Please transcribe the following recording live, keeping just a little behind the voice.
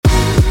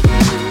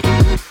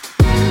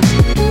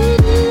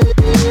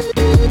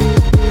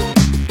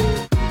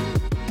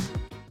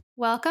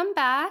Welcome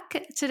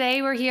back.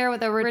 Today we're here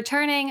with a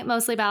returning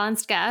Mostly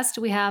Balanced guest.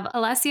 We have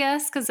Alessia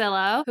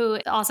Scazzillo, who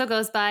also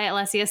goes by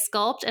Alessia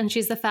Sculpt, and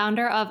she's the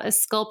founder of A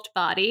Sculpt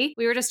Body.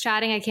 We were just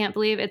chatting. I can't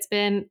believe it's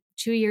been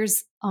 2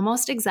 years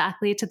almost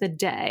exactly to the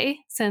day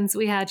since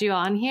we had you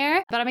on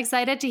here. But I'm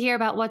excited to hear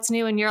about what's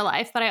new in your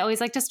life. But I always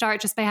like to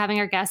start just by having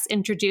our guests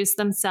introduce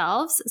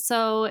themselves.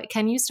 So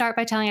can you start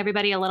by telling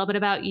everybody a little bit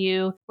about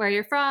you, where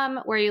you're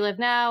from, where you live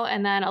now,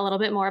 and then a little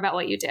bit more about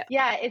what you do?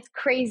 Yeah, it's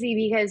crazy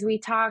because we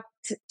talked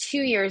 2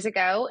 years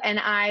ago and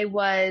I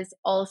was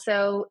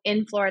also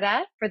in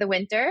Florida for the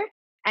winter.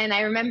 And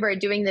I remember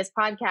doing this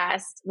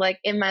podcast like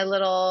in my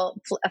little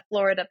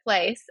Florida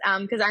place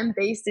because I'm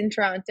based in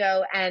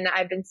Toronto and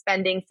I've been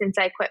spending since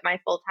I quit my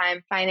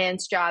full-time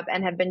finance job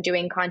and have been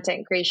doing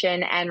content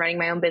creation and running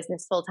my own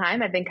business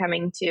full-time. I've been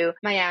coming to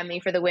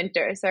Miami for the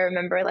winter. So I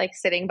remember like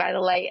sitting by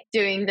the light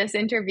doing this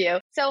interview.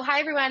 So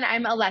hi everyone,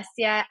 I'm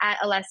Alessia at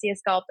Alessia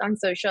Sculpt on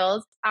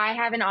socials. I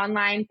have an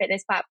online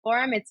fitness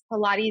platform. It's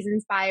Pilates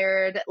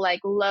inspired, like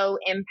low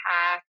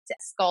impact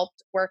sculpt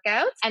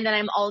workouts. And then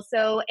I'm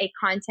also a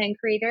content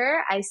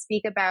creator. I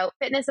speak about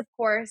fitness, of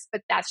course,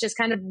 but that's just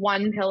kind of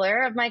one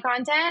pillar of my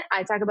content.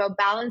 I talk about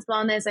balance,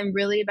 wellness. I'm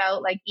really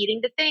about like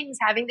eating the things,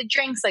 having the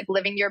drinks, like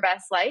living your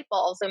best life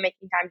while also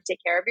making time to take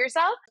care of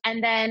yourself.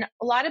 And then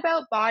a lot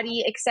about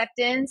body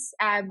acceptance,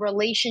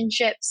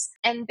 relationships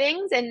and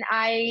things. And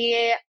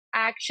I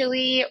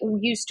actually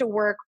used to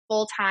work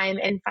full-time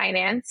in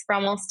finance for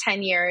almost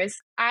 10 years.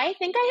 I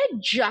think I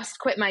had just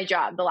quit my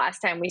job the last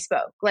time we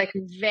spoke.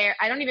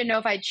 I don't even know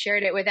if I'd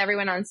shared it with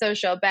everyone on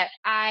social, but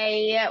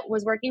I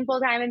was working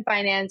full-time in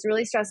finance,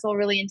 really stressful,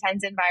 really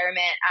intense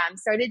environment.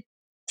 Started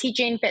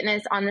teaching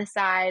fitness on the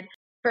side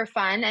for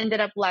fun,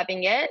 ended up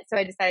loving it. So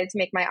I decided to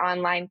make my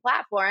online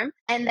platform.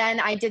 And then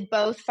I did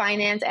both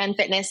finance and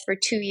fitness for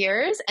 2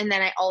 years. And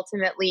then I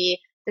ultimately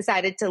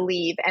decided to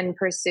leave and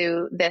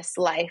pursue this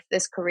life,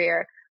 this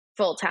career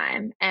full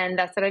time. And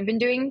that's what I've been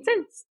doing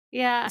since.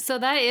 Yeah. So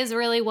that is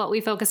really what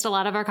we focused a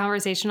lot of our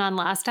conversation on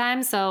last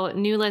time. So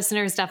new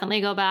listeners, definitely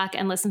go back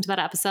and listen to that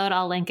episode.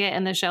 I'll link it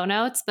in the show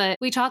notes. But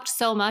we talked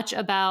so much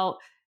about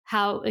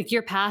how like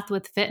your path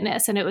with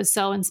fitness, and it was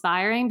so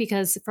inspiring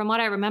because from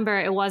what I remember,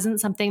 it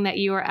wasn't something that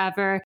you were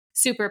ever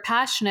super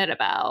passionate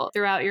about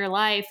throughout your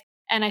life.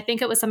 And I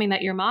think it was something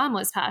that your mom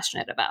was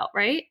passionate about,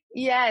 right?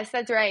 Yes,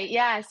 that's right.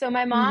 Yeah. So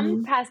my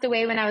mom passed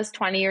away when I was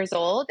 20 years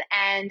old,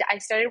 and I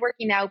started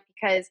working out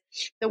because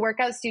the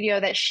workout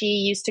studio that she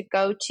used to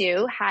go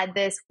to had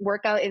this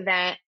workout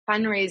event,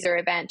 fundraiser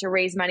event to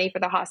raise money for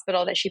the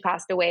hospital that she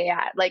passed away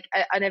at, like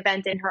an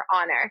event in her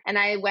honor. And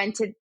I went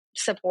to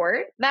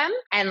support them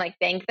and like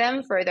thank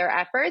them for their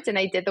efforts. And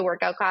I did the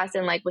workout class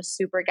and like was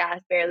super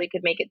gassed, barely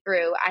could make it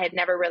through. I had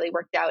never really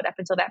worked out up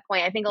until that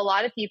point. I think a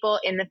lot of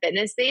people in the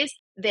fitness space,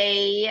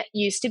 they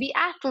used to be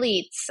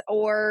athletes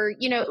or,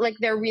 like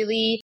were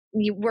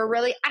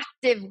really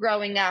active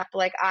growing up.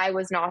 Like I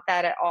was not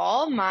that at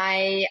all.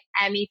 My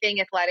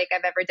anything athletic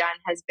I've ever done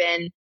has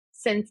been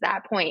since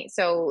that point.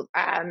 So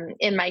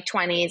in my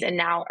 20s and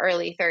now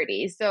early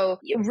 30s. So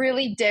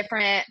really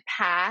different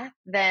path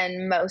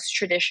than most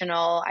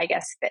traditional, I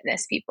guess,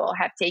 fitness people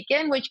have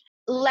taken, which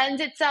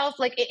lends itself,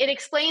 like it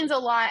explains a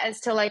lot as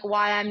to like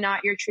why I'm not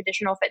your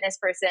traditional fitness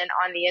person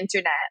on the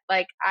internet.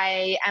 Like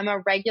I am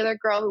a regular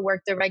girl who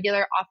worked a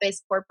regular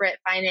office corporate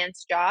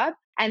finance job.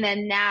 And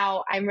then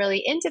now I'm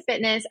really into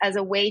fitness as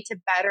a way to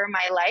better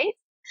my life.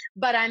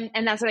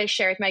 And that's what I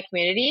share with my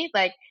community.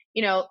 Like,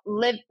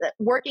 live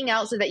working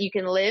out so that you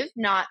can live,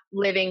 not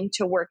living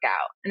to work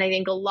out. And I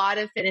think a lot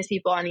of fitness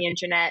people on the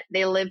internet,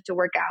 they live to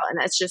work out. And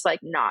that's just like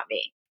not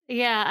me.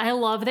 Yeah, I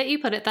love that you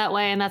put it that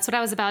way. And that's what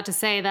I was about to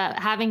say, that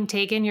having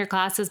taken your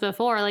classes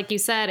before, like you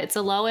said, it's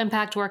a low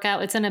impact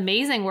workout. It's an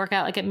amazing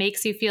workout. Like it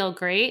makes you feel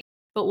great.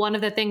 But one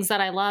of the things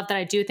that I love that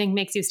I do think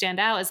makes you stand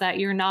out is that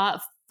you're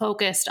not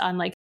focused on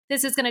like,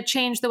 this is going to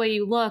change the way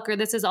you look, or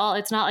this is all,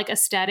 it's not like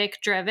aesthetic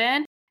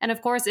driven. And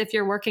of course, if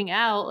you're working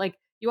out, like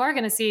you are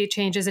going to see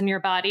changes in your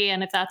body.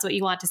 And if that's what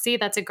you want to see,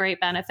 that's a great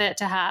benefit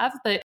to have.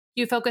 But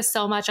you focus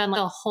so much on like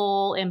the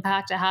whole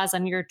impact it has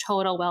on your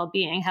total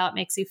well-being, how it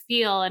makes you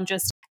feel, and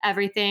just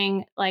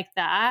everything like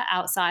that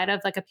outside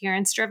of like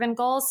appearance driven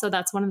goals. So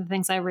that's one of the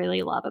things I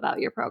really love about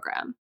your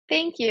program.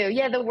 Thank you.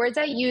 Yeah, the words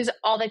I use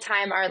all the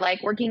time are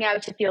like working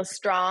out to feel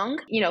strong,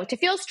 to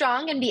feel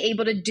strong and be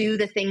able to do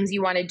the things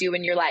you want to do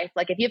in your life.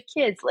 Like if you have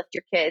kids, lift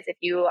your kids. If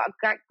you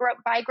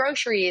buy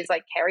groceries,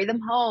 like carry them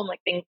home, like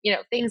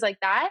things like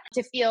that,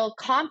 to feel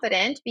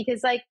confident.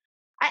 Because like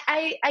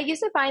I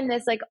used to find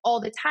this like all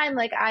the time.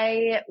 Like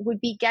I would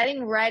be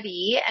getting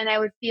ready and I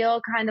would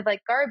feel kind of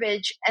like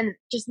garbage and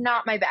just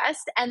not my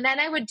best. And then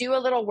I would do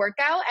a little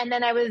workout. And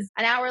then I was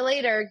an hour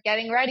later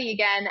getting ready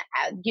again,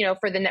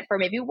 for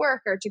maybe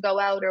work or to go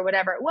out or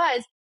whatever it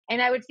was.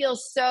 And I would feel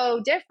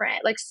so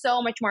different, like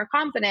so much more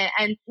confident.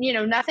 And,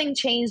 nothing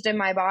changed in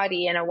my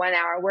body in a 1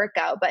 hour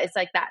workout, but it's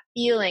like that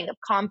feeling of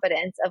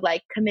confidence of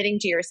like committing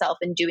to yourself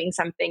and doing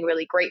something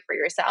really great for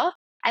yourself.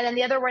 And then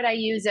the other word I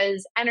use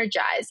is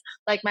energize.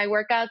 Like my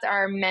workouts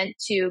are meant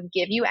to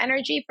give you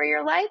energy for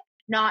your life.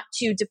 not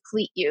to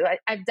deplete you.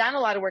 I've done a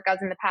lot of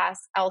workouts in the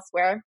past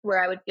elsewhere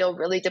where I would feel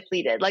really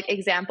depleted. Like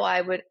example,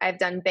 I've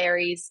done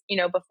berries,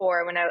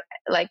 before when I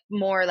like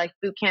more like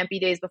boot campy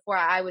days before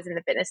I was in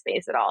the fitness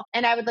space at all.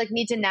 And I would like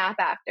need to nap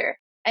after.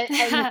 And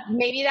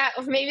maybe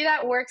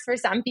that works for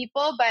some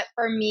people, but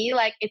for me,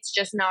 like, it's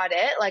just not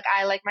it. Like,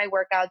 I like my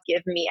workouts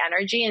give me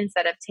energy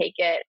instead of take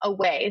it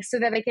away so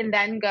that I can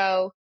then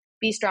go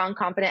be strong,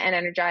 confident, and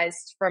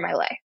energized for my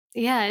life.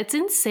 Yeah, it's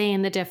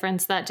insane the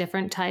difference that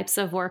different types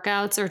of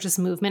workouts or just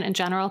movement in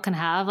general can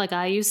have. Like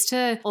I used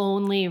to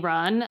only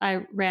run.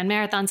 I ran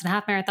marathons and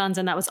half marathons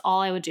and that was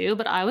all I would do,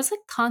 but I was like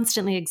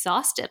constantly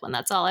exhausted when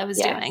that's all I was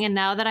doing. And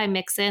now that I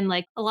mix in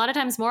like a lot of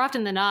times more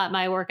often than not,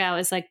 my workout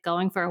is like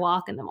going for a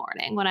walk in the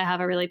morning when I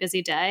have a really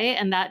busy day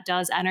and that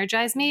does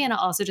energize me and it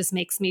also just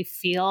makes me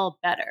feel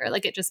better.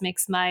 Like it just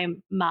makes my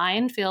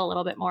mind feel a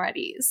little bit more at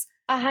ease.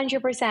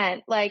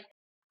 100%. Like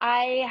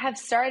I have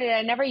started,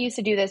 I never used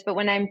to do this, but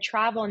when I'm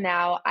travel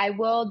now, I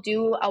will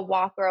do a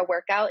walk or a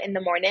workout in the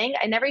morning.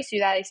 I never used to do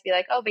that. I used to be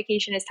like, oh,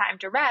 vacation is time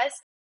to rest.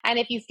 And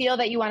if you feel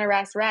that you want to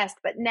rest, rest.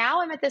 But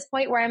now I'm at this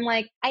point where I'm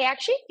like, I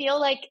actually feel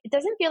like it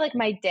doesn't feel like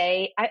my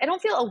day. I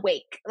don't feel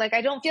awake. Like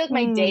I don't feel like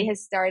my day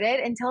has started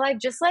until I've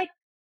just like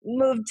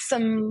moved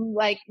some,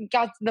 like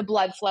got the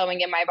blood flowing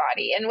in my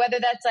body. And whether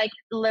that's like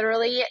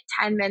literally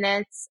 10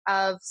 minutes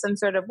of some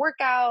sort of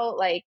workout,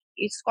 like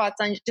squats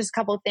on just a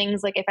couple of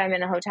things, like if I'm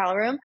in a hotel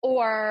room,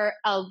 or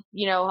a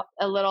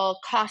little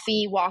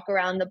coffee walk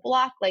around the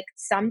block, like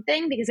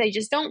something, because I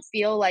just don't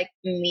feel like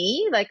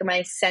me, like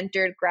my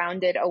centered,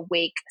 grounded,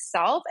 awake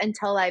self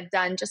until I've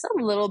done just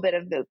a little bit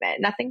of movement.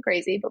 Nothing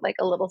crazy, but like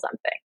a little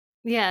something.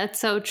 Yeah, it's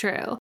so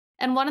true.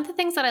 And one of the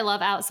things that I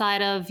love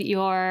outside of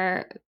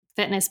your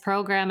fitness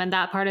program and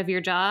that part of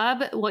your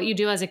job, what you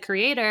do as a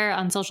creator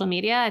on social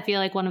media, I feel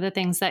like one of the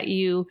things that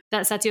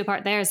sets you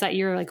apart there is that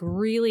you're like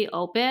really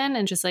open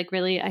and just like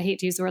really, I hate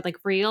to use the word like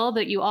real,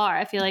 but you are.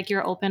 I feel like you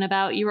were open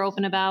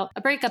about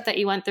a breakup that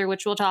you went through,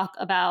 which we'll talk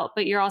about,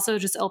 but you're also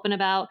just open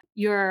about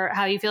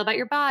how you feel about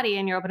your body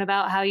and you're open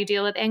about how you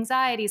deal with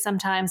anxiety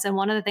sometimes. And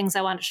one of the things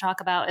I wanted to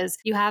talk about is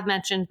you have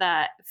mentioned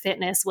that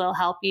fitness will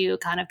help you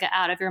kind of get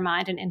out of your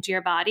mind and into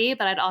your body,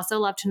 but I'd also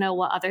love to know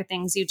what other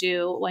things you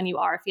do when you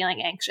are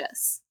feeling anxious.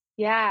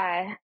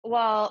 Yeah.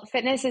 Well,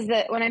 fitness is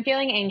when I'm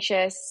feeling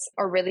anxious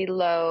or really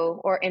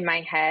low or in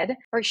my head,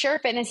 for sure,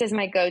 fitness is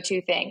my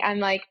go-to thing. I'm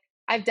like,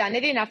 I've done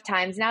it enough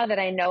times now that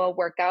I know a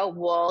workout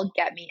will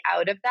get me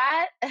out of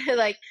that.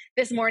 Like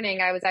this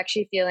morning, I was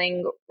actually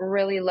feeling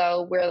really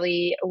low,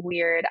 really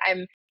weird.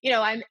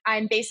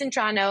 I'm based in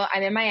Toronto.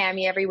 I'm in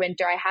Miami every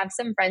winter. I have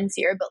some friends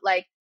here, but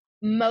like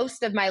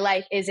most of my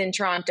life is in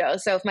Toronto.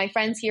 So if my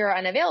friends here are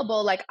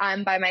unavailable, like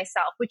I'm by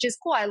myself, which is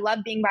cool. I love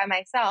being by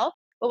myself.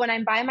 But when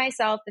I'm by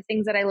myself, the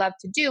things that I love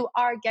to do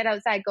are get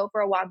outside, go for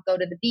a walk, go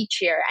to the beach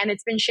here. And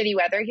it's been shitty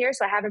weather here,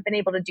 so I haven't been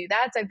able to do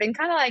that. So I've been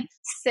kind of like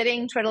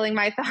sitting, twiddling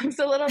my thumbs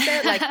a little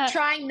bit, like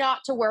trying not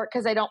to work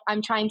because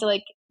I'm trying to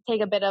like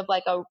take a bit of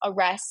like a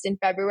rest in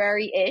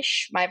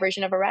February-ish, my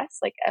version of a rest,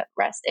 like a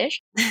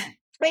rest-ish.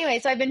 But anyway,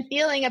 so I've been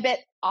feeling a bit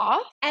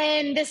off.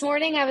 And this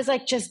morning I was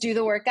like, just do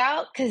the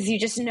workout because you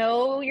just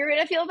know you're going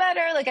to feel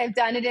better. Like I've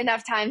done it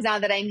enough times now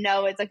that I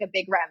know it's like a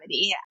big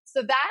remedy.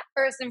 So that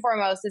first and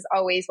foremost is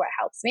always what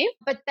helps me.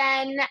 But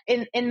then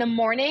in the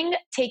morning,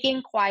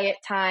 taking quiet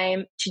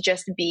time to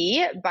just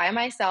be by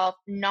myself,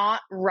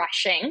 not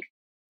rushing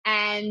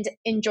and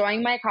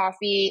enjoying my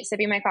coffee,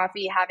 sipping my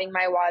coffee, having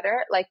my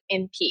water, like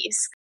in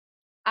peace.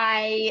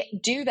 I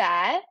do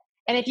that.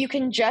 And if you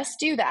can just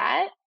do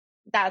that,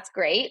 that's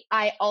great.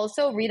 I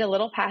also read a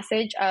little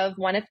passage of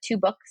one of two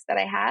books that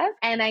I have,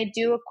 and I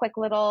do a quick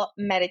little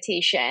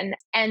meditation.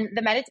 And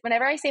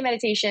whenever I say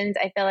meditations,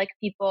 I feel like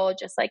people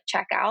just like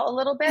check out a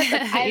little bit.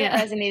 Like I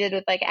haven't resonated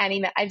with like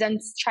any. I've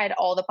tried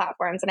all the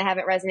platforms, and I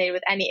haven't resonated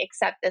with any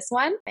except this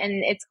one.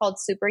 And it's called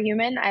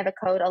Superhuman. I have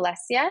a code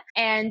Alessia,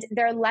 and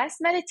they're less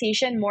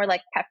meditation, more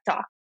like pep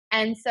talk.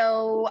 And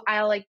so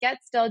I'll like get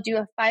still, do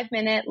a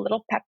 5-minute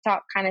little pep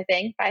talk kind of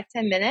thing, 5-10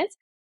 minutes,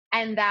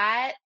 and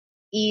that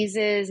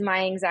eases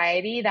my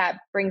anxiety. That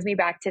brings me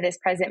back to this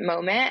present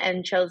moment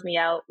and chills me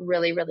out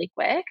really, really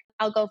quick.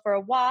 I'll go for a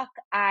walk.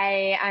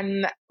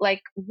 I'm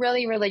like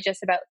really religious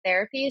about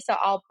therapy. So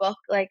I'll book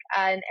like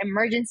an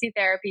emergency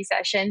therapy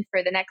session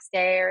for the next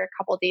day or a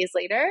couple days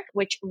later,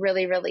 which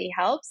really, really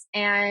helps.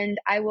 And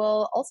I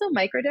will also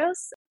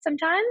microdose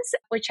sometimes,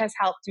 which has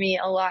helped me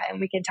a lot.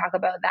 And we can talk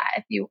about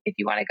that if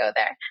you want to go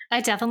there.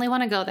 I definitely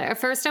want to go there.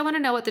 First, I want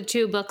to know what the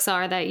two books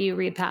are that you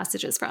read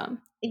passages from.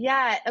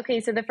 Yeah.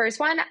 Okay. So the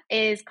first one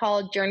is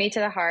called Journey to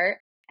the Heart.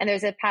 And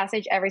there's a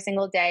passage every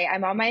single day.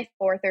 I'm on my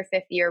 4th or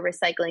 5th year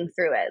recycling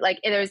through it. Like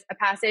there's a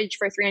passage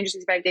for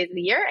 365 days of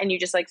the year and you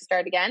just like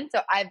start again. So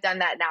I've done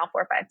that now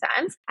 4 or 5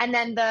 times. And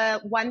then the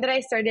one that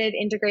I started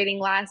integrating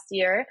last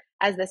year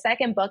as the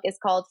second book is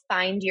called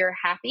Find Your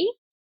Happy.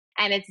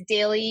 And it's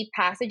daily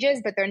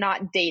passages, but they're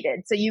not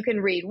dated. So you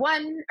can read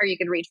 1 or you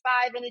can read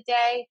 5 in a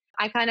day.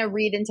 I kind of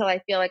read until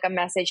I feel like a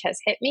message has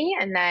hit me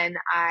and then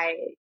I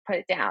put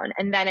it down.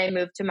 And then I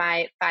moved to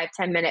my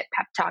 5-10 minute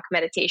pep talk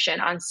meditation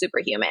on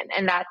Superhuman.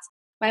 And that's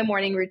my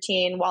morning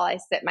routine while I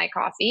sip my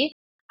coffee,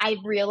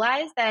 I've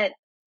realized that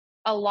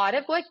a lot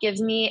of what gives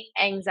me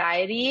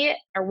anxiety,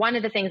 or one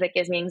of the things that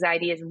gives me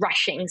anxiety, is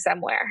rushing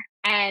somewhere.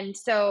 And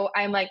so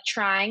I'm like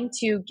trying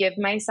to give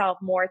myself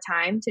more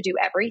time to do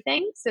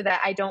everything so that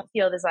I don't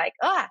feel this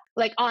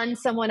like on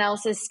someone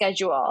else's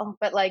schedule,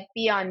 but like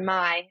be on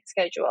my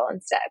schedule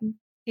instead.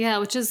 Yeah,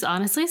 which is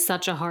honestly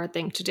such a hard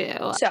thing to do.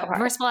 So hard.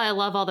 First of all, I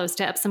love all those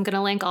tips. I'm going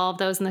to link all of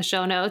those in the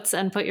show notes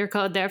and put your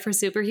code there for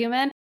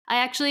Superhuman. I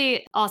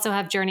actually also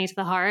have Journey to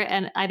the Heart,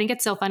 and I think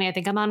it's so funny. I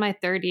think I'm on my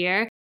third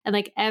year, and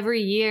like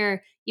every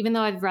year, even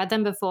though I've read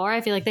them before,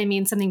 I feel like they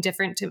mean something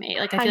different to me.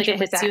 Like I feel like it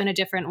hits 100%. you in a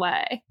different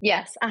way.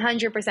 Yes,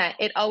 100%.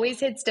 It always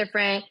hits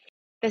different.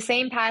 The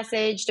same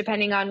passage,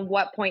 depending on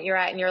what point you're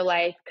at in your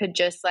life, could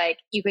just like,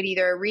 you could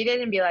either read it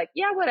and be like,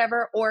 yeah,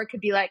 whatever, or it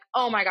could be like,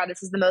 oh my God,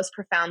 this is the most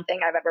profound thing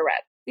I've ever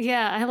read.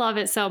 Yeah, I love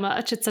it so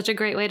much. It's such a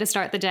great way to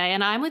start the day.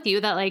 And I'm with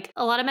you that like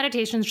a lot of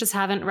meditations just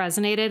haven't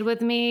resonated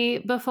with me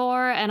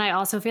before. And I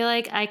also feel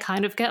like I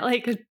kind of get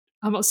like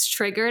almost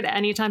triggered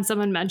anytime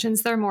someone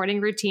mentions their morning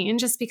routine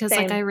just because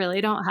Same. like I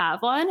really don't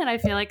have one and I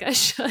feel like I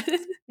should.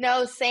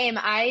 No, same.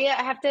 I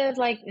have to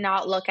like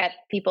not look at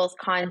people's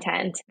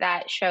content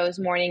that shows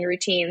morning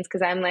routines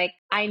because I'm like,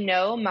 I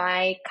know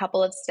my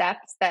couple of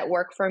steps that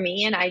work for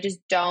me and I just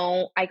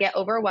don't, I get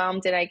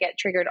overwhelmed and I get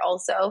triggered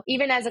also.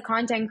 Even as a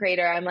content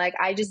creator, I'm like,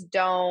 I just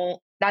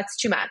don't, that's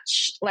too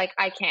much. Like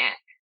I can't.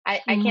 I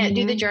can't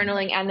do the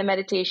journaling and the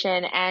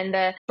meditation and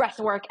the breath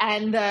work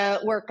and the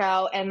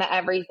workout and the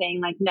everything.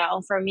 Like,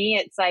 no, for me,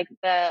 it's like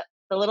the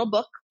little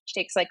book, which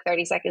takes like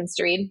 30 seconds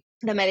to read,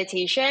 the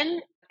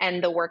meditation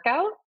and the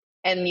workout.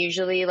 And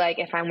usually like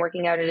if I'm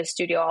working out at a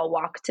studio, I'll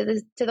walk to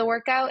the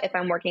workout. If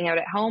I'm working out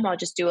at home, I'll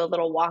just do a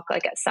little walk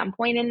like at some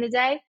point in the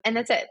day. And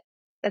that's it.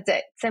 That's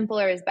it.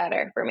 Simpler is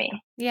better for me.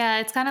 Yeah,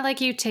 it's kind of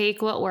like you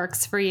take what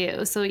works for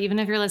you. So even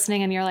if you're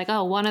listening and you're like,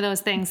 oh, one of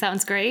those things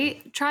sounds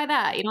great, try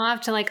that. You don't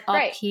have to like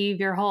upheave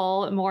your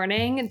whole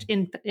morning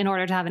in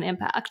order to have an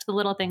impact. The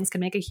little things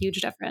can make a huge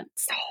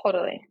difference.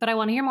 Totally. But I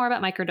want to hear more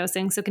about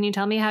microdosing. So can you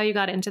tell me how you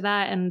got into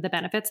that and the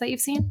benefits that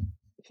you've seen?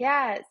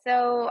 Yeah.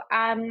 So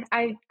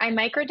I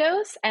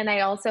microdose and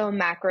I also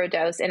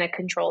macrodose in a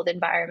controlled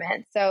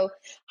environment. So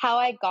how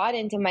I got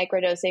into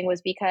microdosing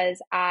was because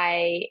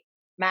I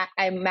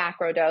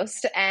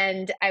macrodosed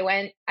and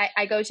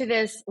I go to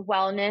this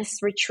wellness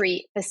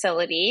retreat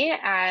facility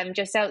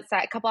just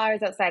outside, a couple hours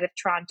outside of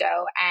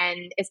Toronto.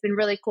 And it's been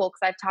really cool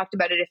because I've talked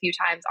about it a few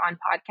times on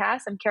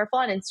podcasts. I'm careful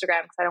on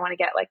Instagram because I don't want to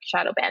get like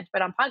shadow banned,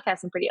 but on podcasts,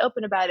 I'm pretty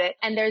open about it.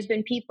 And there's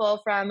been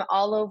people from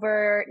all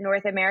over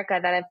North America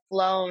that have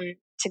flown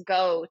to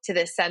go to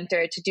this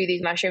center to do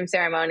these mushroom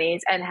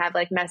ceremonies and have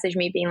like messaged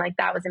me being like,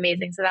 that was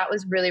amazing. So that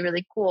was really,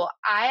 really cool.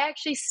 I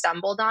actually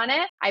stumbled on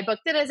it. I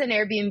booked it as an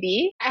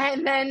Airbnb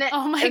and then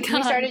we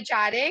started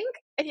chatting.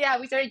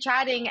 Yeah, we started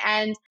chatting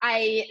and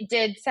I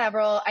did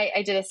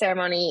I did a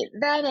ceremony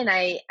then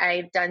and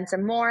I've done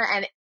some more.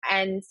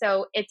 And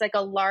so it's like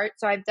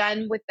so I've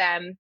done with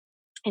them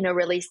in a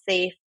really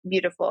safe,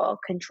 beautiful,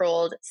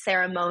 controlled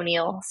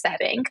ceremonial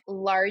setting,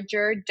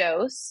 larger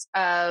dose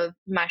of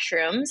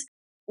mushrooms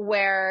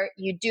where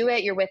you do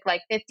it, you're with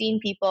like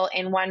 15 people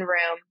in one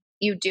room,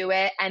 you do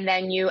it, and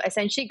then you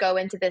essentially go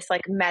into this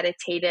like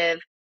meditative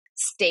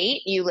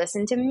state. You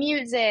listen to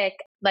music,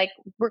 like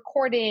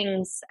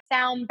recordings,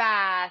 sound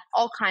bath,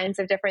 all kinds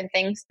of different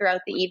things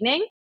throughout the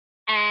evening.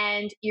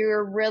 And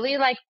you're really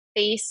like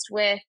faced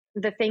with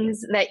the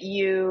things that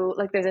you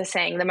like. There's a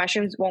saying, the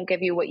mushrooms won't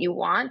give you what you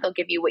want, they'll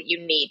give you what you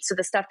need. So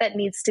the stuff that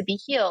needs to be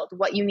healed,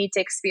 what you need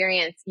to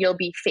experience, you'll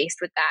be faced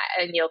with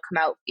that and you'll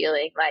come out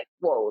feeling like,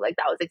 whoa, like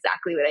that was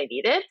exactly what I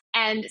needed.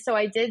 And so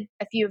I did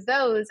a few of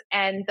those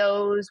and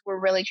those were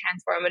really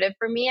transformative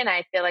for me. And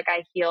I feel like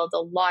I healed a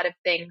lot of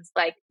things.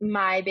 Like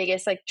my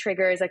biggest like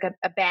triggers, like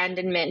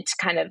abandonment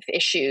kind of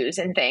issues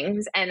and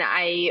things. And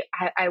I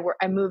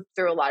moved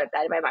through a lot of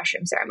that in my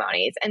mushroom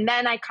ceremonies. And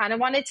then I kind of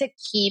wanted to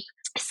keep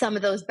some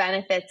of those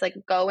benefits like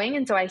going.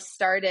 And so I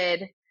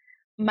started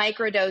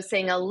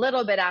microdosing a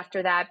little bit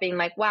after that, being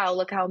like, wow,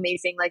 look how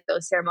amazing like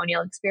those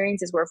ceremonial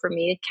experiences were for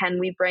me. Can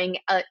we bring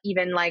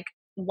even like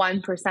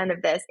 1%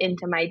 of this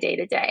into my day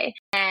to day?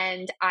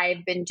 And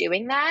I've been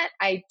doing that.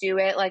 I do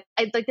it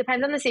it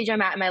depends on the stage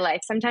I'm at in my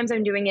life. Sometimes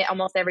I'm doing it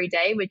almost every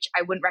day, which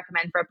I wouldn't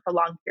recommend for a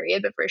prolonged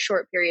period, but for a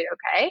short period,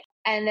 okay.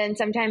 And then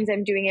sometimes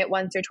I'm doing it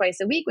once or twice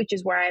a week, which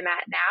is where I'm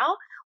at now,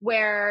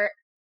 where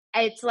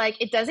it's like,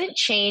 it doesn't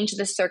change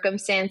the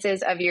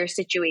circumstances of your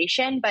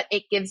situation, but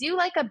it gives you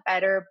like a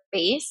better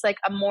base, like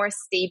a more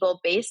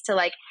stable base to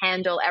like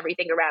handle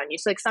everything around you.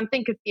 So like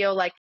something could feel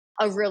like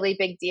a really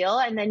big deal.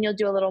 And then you'll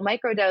do a little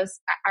microdose,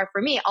 or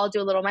for me, I'll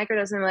do a little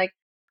microdose and I'm like,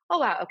 oh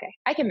wow, okay,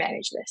 I can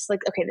manage this.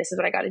 Like, okay, this is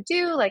what I got to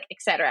do, like,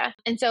 etc.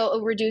 And so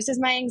it reduces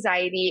my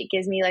anxiety. It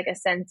gives me like a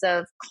sense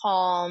of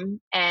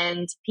calm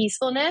and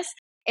peacefulness.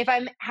 If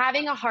I'm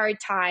having a hard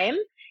time,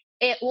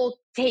 it will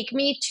take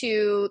me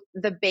to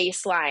the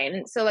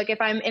baseline. So like if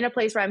I'm in a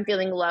place where I'm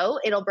feeling low,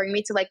 it'll bring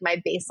me to like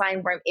my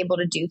baseline where I'm able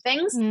to do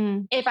things.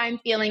 If I'm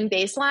feeling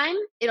baseline,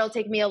 it'll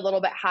take me a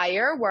little bit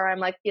higher where I'm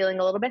like feeling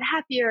a little bit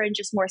happier and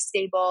just more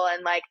stable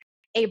and like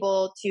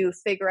able to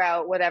figure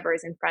out whatever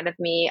is in front of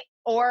me.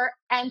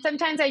 And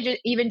sometimes I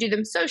just even do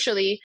them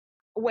socially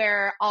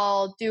where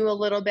I'll do a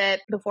little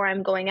bit before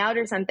I'm going out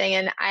or something.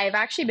 And I've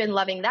actually been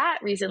loving that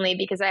recently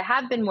because I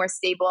have been more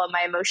stable in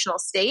my emotional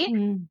state,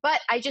 but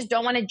I just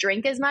don't want to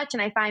drink as much.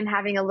 And I find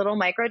having a little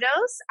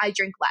microdose, I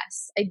drink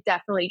less. I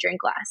definitely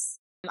drink less.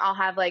 I'll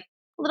have like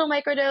a little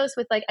microdose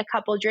with like a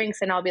couple drinks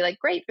and I'll be like,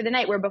 great for the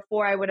night, where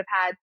before I would have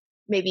had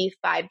maybe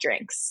 5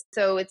 drinks.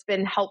 So it's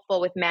been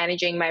helpful with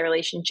managing my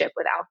relationship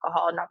with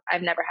alcohol.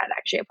 I've never had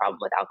actually a problem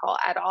with alcohol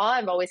at all.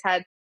 I've always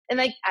had, and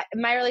like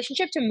my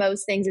relationship to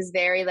most things is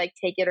very like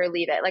take it or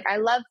leave it. Like I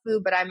love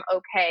food, but I'm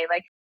okay.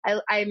 Like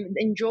I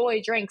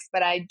enjoy drinks,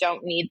 but I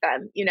don't need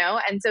them, you know?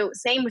 And so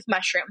same with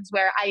mushrooms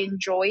where I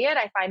enjoy it.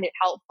 I find it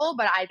helpful,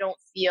 but I don't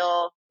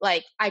feel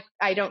like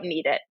I don't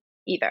need it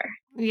either.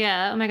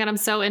 Yeah. Oh my God. I'm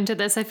so into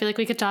this. I feel like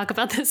we could talk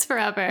about this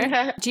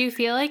forever. Do you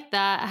feel like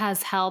that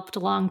has helped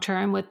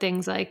long-term with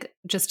things like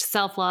just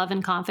self-love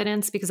and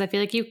confidence? Because I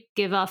feel like you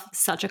give off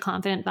such a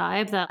confident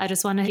vibe that I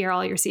just want to hear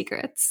all your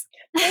secrets.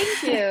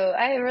 Thank you.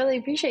 I really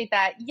appreciate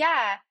that.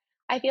 Yeah.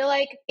 I feel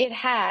like it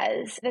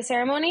has. The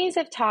ceremonies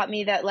have taught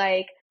me that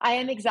like I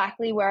am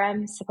exactly where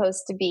I'm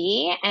supposed to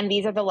be. And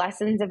these are the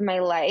lessons of my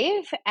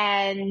life.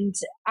 And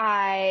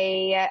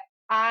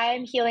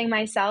I'm healing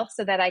myself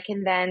so that I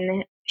can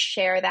then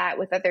share that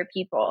with other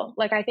people.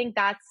 Like, I think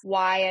that's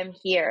why I'm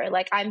here.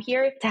 Like, I'm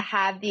here to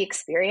have the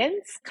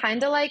experience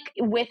kind of like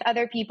with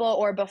other people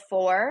or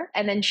before,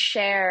 and then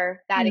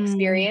share that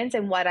experience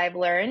and what I've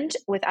learned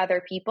with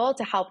other people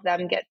to help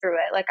them get through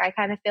it. Like, I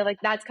kind of feel like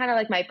that's kind of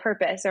like my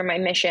purpose or my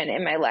mission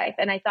in my life.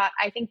 And I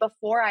think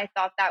before I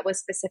thought that was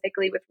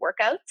specifically with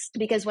workouts,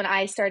 because when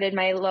I started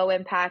my low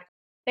impact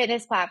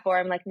fitness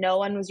platform, like no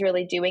one was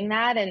really doing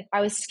that. And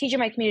I was teaching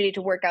my community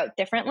to work out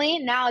differently.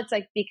 Now it's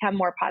like become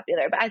more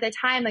popular. But at the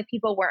time, like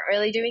people weren't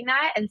really doing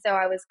that. And so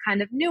I was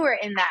kind of newer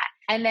in that.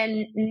 And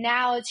then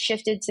now it's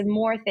shifted to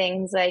more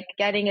things like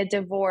getting a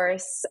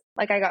divorce.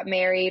 Like I got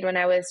married when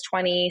I was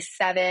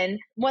 27.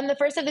 One of the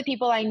first of the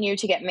people I knew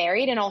to get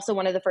married, and also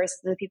one of the first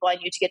of the people I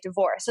knew to get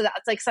divorced. So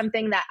that's like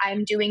something that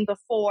I'm doing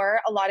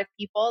before a lot of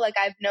people. Like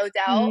I've no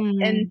doubt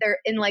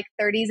in like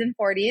 30s and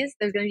 40s,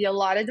 there's going to be a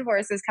lot of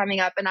divorces coming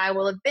up, and I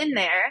will have been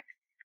there.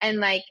 And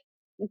like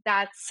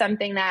that's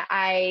something that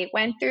I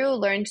went through,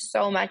 learned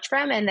so much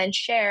from, and then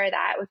share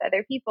that with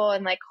other people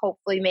and like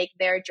hopefully make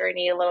their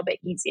journey a little bit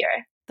easier.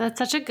 That's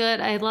such a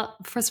good,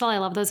 first of all, I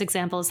love those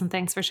examples and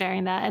thanks for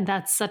sharing that. And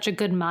that's such a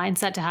good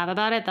mindset to have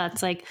about it.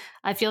 That's like,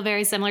 I feel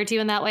very similar to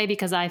you in that way,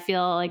 because I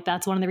feel like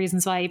that's one of the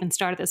reasons why I even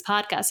started this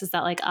podcast, is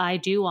that like, I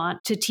do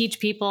want to teach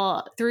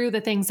people through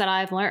the things that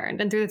I've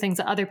learned and through the things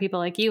that other people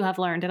like you have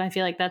learned. And I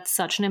feel like that's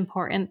such an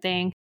important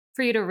thing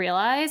for you to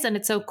realize. And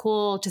it's so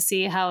cool to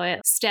see how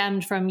it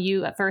stemmed from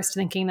you at first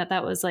thinking that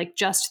that was like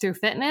just through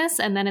fitness.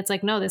 And then it's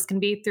like, no, this can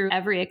be through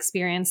every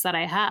experience that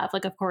I have.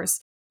 Like, of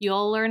course,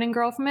 you'll learn and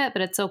grow from it,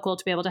 but it's so cool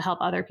to be able to help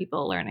other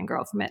people learn and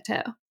grow from it too.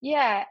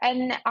 Yeah.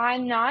 And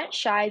I'm not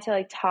shy to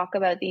like talk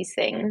about these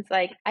things.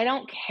 Like, I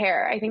don't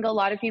care. I think a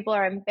lot of people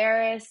are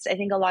embarrassed. I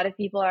think a lot of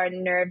people are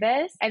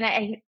nervous. And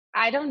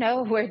I don't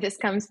know where this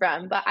comes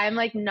from, but I'm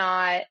like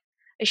not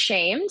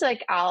ashamed.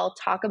 Like I'll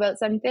talk about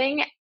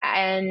something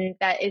and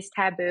that is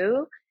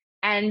taboo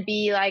and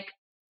be like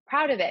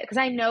proud of it. Cause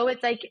I know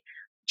it's like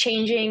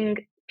changing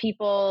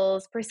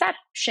people's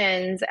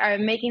perceptions are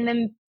making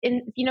them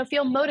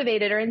feel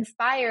motivated or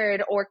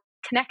inspired or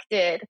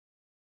connected.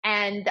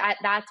 And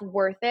that's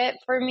worth it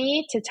for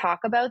me to talk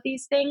about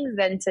these things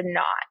than to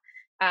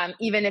not.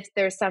 Even if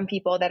there's some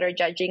people that are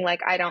judging,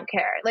 like, I don't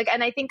care. Like,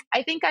 and I think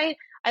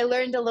I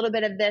learned a little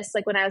bit of this,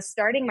 like when I was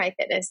starting my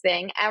fitness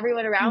thing,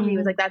 everyone around me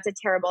was like, that's a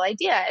terrible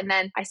idea. And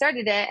then I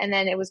started it and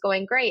then it was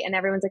going great. And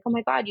everyone's like, oh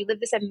my God, you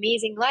live this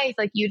amazing life.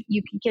 Like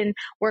you can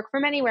work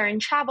from anywhere and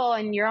travel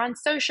and you're on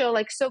social,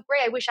 like so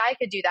great. I wish I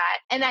could do that.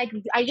 And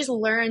I just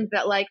learned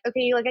that like,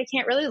 okay, like I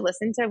can't really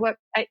listen to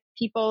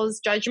people's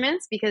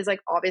judgments because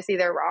like, obviously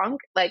they're wrong.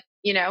 Like,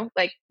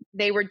 like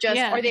they were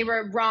just, or they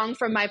were wrong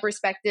from my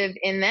perspective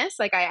in this.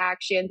 Like I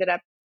actually ended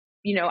up,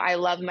 I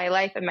love my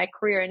life and my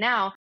career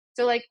now.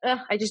 So like,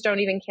 I just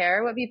don't even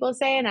care what people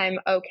say. And I'm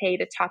okay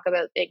to talk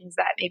about things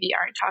that maybe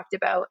aren't talked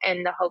about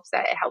in the hopes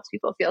that it helps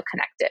people feel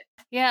connected.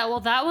 Yeah. Well,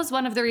 that was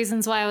one of the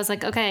reasons why I was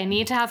like, okay, I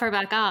need to have her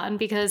back on,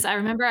 because I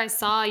remember I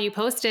saw you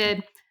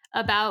posted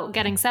about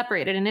getting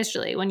separated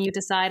initially when you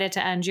decided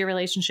to end your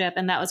relationship.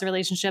 And that was a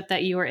relationship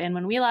that you were in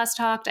when we last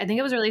talked. I think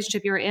it was a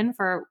relationship you were in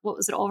for, what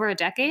was it, over a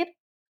decade?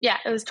 Yeah,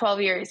 it was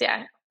 12 years.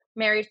 Yeah.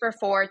 Married for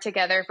 4,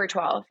 together for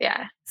 12.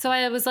 Yeah. So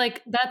I was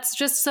like, that's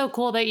just so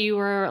cool that you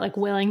were like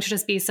willing to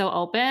just be so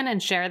open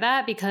and share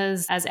that,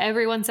 because as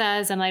everyone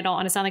says, and I don't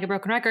want to sound like a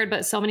broken record,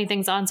 but so many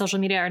things on social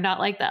media are not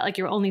like that. Like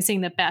you're only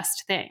seeing the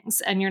best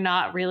things and you're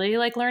not really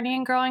like learning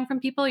and growing from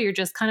people. You're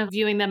just kind of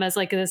viewing them as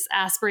like this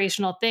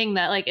aspirational thing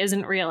that like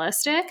isn't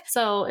realistic.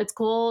 So it's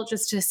cool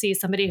just to see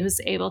somebody who's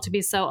able to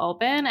be so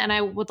open. And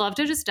I would love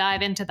to just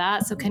dive into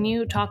that. So can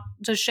you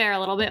share a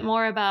little bit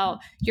more about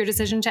your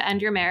decision to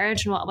end your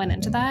marriage and what went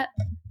into that?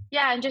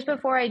 Yeah, and just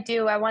before I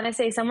do, I want to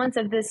say someone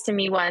said this to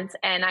me once,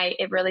 and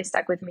it really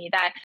stuck with me,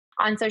 that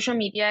on social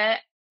media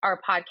or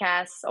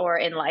podcasts or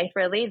in life,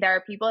 really, there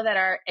are people that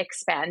are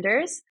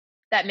expanders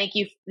that make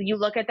you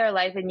look at their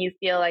life and you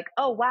feel like,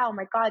 oh wow,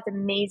 my God, it's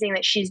amazing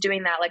that she's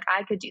doing that. Like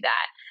I could do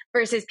that.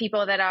 Versus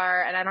people that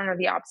are, and I don't know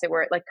the opposite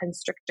word, like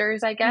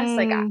constrictors, I guess.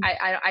 Like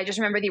I just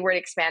remember the word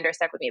expander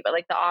stuck with me, but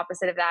like the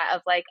opposite of that,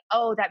 of like,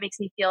 oh, that makes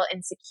me feel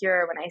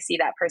insecure when I see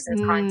that person's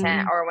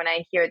content or when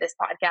I hear this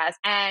podcast.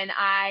 And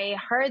I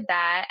heard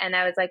that and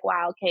I was like,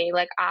 wow, okay,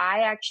 like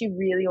I actually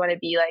really want to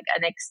be like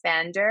an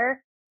expander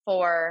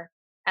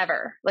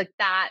forever. Like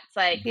that's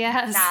like,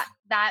 yes.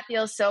 that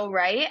feels so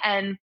right.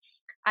 And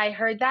I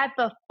heard that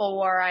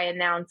before I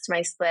announced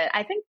my split.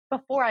 I think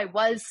before I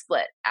was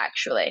split,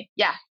 actually.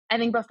 Yeah, I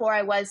think before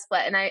I was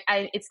split. And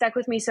it stuck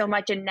with me so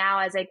much. And now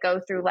as I go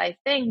through life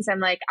things,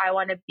 I'm like, I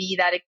want to be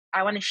that,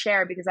 I want to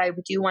share, because I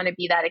do want to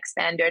be that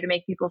expander to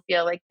make people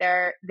feel like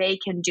they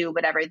can do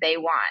whatever they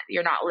want.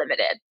 You're not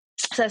limited.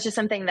 So that's just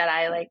something that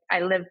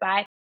I live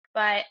by.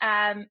 But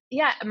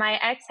yeah, my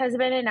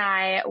ex-husband and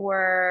I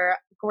were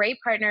great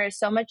partners,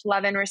 so much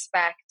love and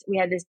respect. We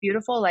had this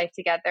beautiful life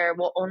together.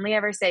 We'll only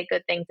ever say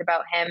good things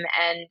about him.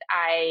 And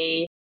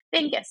I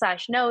think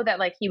 / know that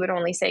like he would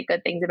only say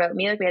good things about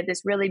me. Like we had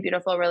this really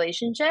beautiful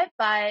relationship,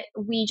 but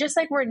we just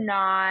like were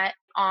not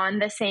on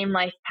the same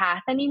life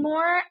path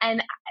anymore.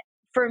 And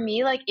for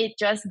me, like it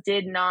just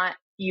did not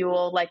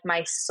fuel like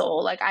my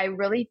soul. Like I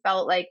really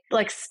felt like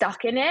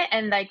stuck in it,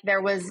 and like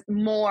there was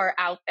more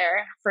out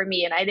there for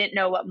me, and I didn't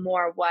know what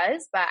more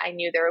was, but I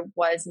knew there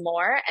was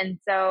more. And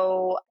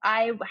so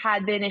I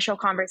had the initial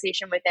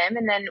conversation with him,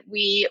 and then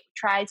we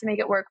tried to make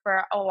it work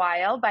for a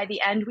while. By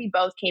the end, we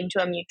both came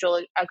to a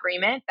mutual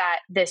agreement that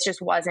this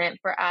just wasn't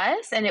for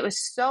us. And it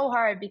was so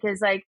hard because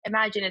like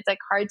imagine it's like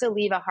hard to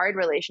leave a hard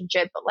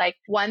relationship, but like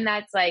one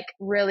that's like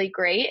really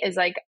great is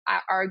like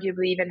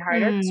arguably even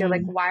harder, because you're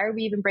like, why are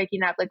we even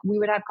breaking up? Like we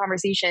would have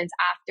conversations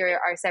after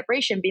our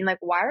separation being like,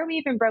 why are we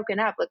even broken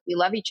up? Like we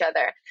love each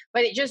other,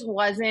 but it just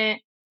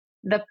wasn't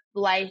the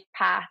life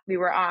path we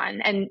were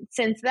on. And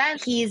since then,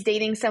 he's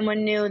dating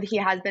someone new. He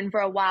has been for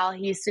a while.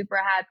 He's super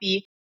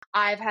happy.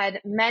 I've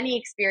had many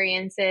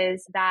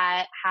experiences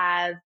that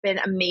have been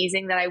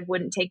amazing that I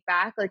wouldn't take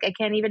back. Like I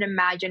can't even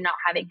imagine not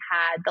having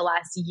had the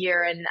last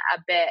year and a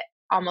bit,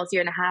 almost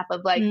year and a half of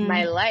like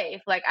my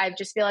life. Like I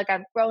just feel like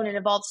I've grown and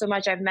evolved so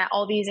much. I've met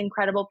all these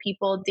incredible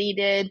people,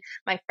 dated,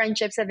 my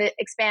friendships have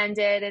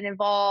expanded and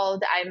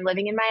evolved. I'm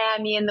living in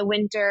Miami in the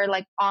winter,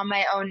 like on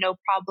my own, no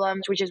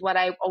problems, which is what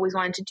I always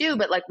wanted to do.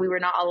 But like we were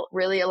not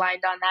really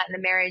aligned on that in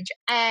the marriage.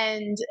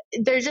 And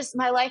there's just,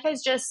 my life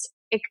has just,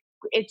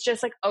 it's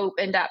just like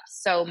opened up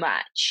so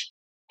much.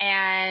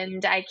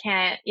 And I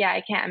can't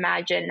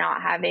imagine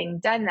not having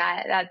done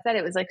that. That said,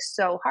 it was like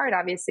so hard,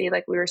 obviously,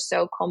 like we were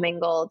so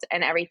commingled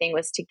and everything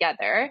was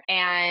together.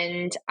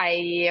 And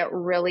I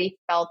really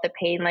felt the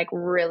pain like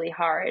really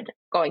hard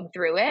going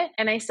through it.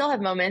 And I still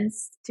have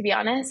moments, to be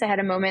honest. I had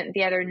a moment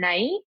the other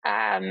night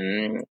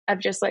of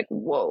just like,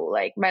 whoa,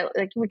 like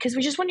because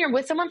we just, when you're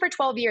with someone for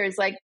 12 years,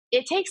 like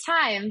it takes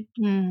time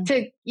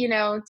to,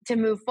 to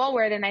move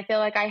forward. And I feel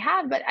like I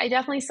have, but I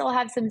definitely still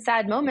have some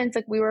sad moments.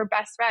 Like we were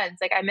best friends.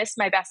 Like I miss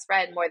my best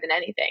friend more than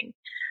anything.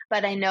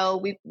 But I know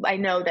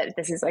that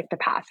this is like the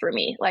path for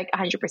me, like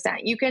 100%.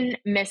 You can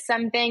miss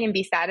something and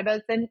be sad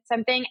about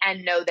something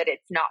and know that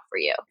it's not for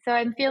you. So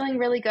I'm feeling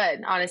really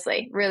good,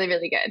 honestly, really,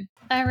 really good.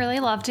 I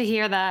really love to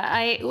hear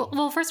that.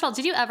 Well, first of all,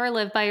 did you ever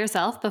live by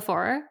yourself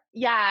before?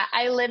 Yeah,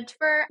 I lived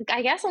for,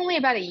 I guess, only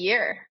about a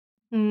year.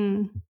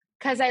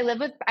 Because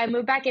I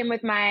moved back in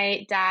with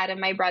my dad and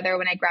my brother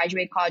when I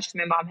graduated college, because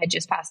my mom had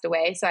just passed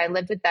away. So I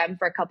lived with them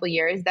for a couple of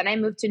years. Then I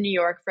moved to New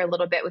York for a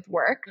little bit with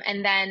work.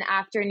 And then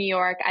after New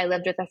York, I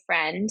lived with a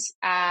friend.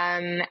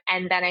 And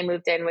then I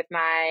moved in with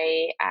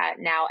my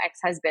now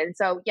ex-husband.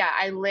 So yeah,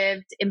 I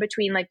lived in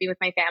between like being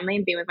with my family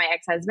and being with my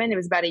ex-husband. It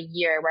was about a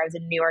year where I was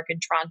in New York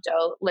and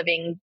Toronto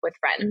living with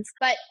friends.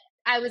 But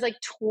I was like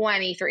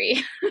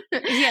 23.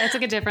 Yeah, it's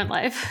like a different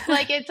life.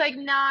 Like it's like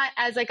not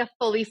as like a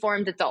fully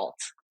formed adult.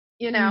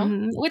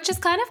 Which is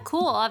kind of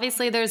cool.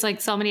 Obviously, there's like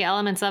so many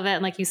elements of it.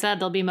 And like you said,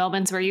 there'll be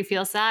moments where you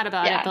feel sad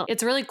about it. But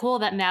it's really cool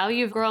that now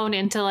you've grown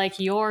into like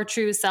your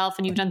true self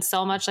and you've done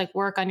so much like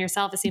work on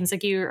yourself. It seems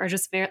like you are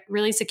just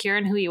really secure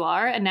in who you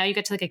are. And now you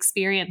get to like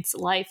experience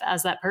life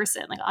as that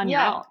person, like on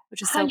your own,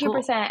 which is so 100%.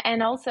 Cool.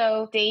 And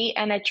also date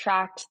and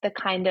attract the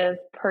kind of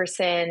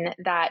person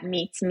that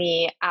meets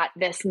me at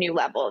this new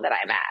level that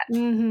I'm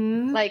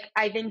at. Like,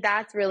 I think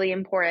that's really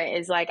important,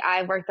 is like,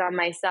 I've worked on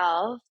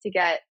myself to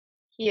get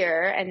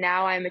here, and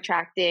now I'm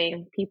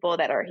attracting people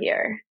that are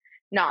here,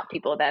 not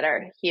people that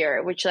are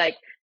here, which like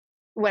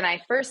when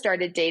I first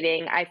started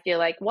dating, I feel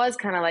like was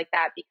kind of like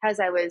that because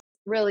I was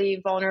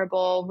really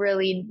vulnerable,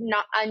 really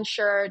not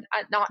unsure,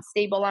 not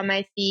stable on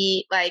my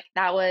feet. Like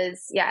that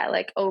was, yeah,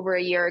 like over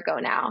a year ago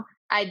now.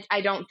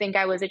 I don't think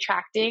I was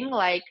attracting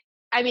like,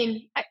 I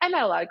mean, I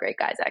met a lot of great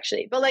guys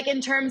actually, but like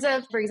in terms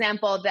of, for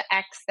example, the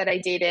ex that I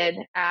dated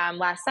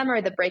last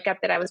summer, the breakup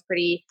that I was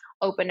pretty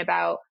open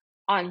about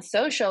on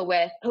social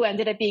with, who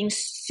ended up being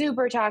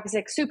super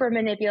toxic, super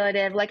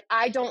manipulative. Like,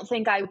 I don't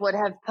think I would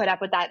have put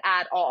up with that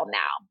at all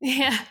now.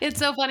 Yeah, it's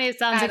so funny. It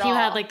sounds At like you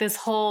had all. like this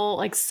whole,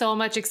 like so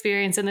much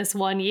experience in this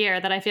one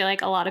year that I feel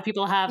like a lot of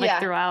people have like Yeah.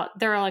 throughout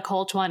their like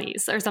whole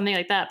 20s or something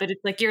like that. But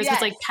it's like yours was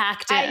Yes. like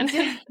packed I in.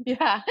 did.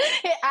 Yeah.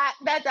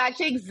 That's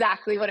actually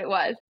exactly what it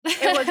was.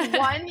 It was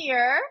 1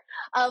 year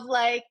of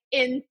like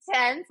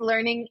intense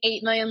learning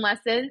 8 million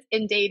lessons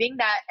in dating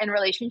that and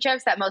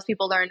relationships that most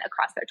people learn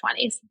across their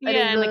 20s. That is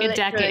Yeah, in like a literally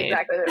decade.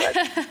 exactly what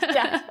it was.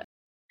 Yeah.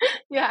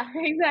 Yeah,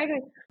 exactly.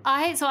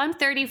 I'm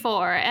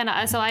 34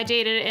 and so I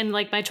dated in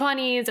like my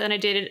 20s and I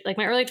dated like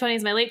my early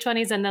 20s, my late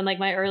 20s and then like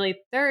my early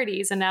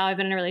 30s and now I've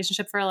been in a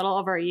relationship for a little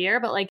over a year,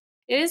 but like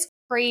it is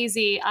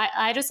crazy.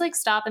 I just like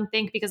stop and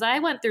think because I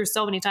went through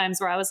so many times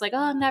where I was like, oh,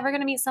 I'm never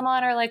going to meet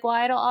someone or like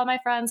why don't all my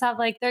friends have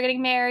like they're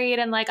getting married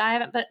and like I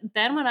haven't, but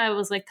then when I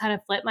was like kind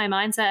of flipped my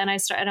mindset and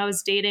I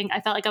was dating,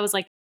 I felt like I was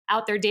like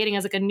out there dating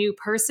as like a new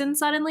person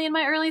suddenly in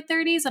my early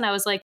 30s and I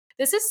was like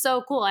this is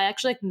so cool. I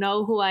actually like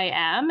know who I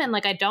am and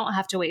like I don't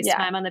have to waste Yeah.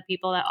 time on the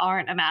people that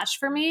aren't a match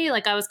for me.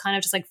 Like I was kind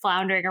of just like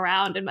floundering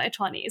around in my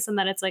 20s and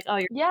then it's like, oh,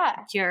 you're Yeah.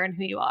 secure in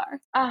who you are.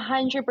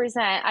 100%.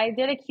 I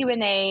did a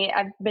Q&A.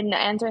 I've been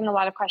answering a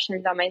lot of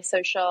questions on my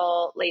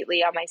social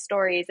lately on my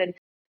stories. And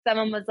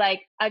someone was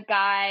like, a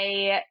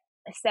guy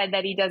said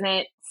that he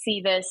doesn't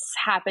see this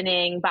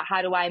happening, but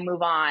how do I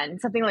move on?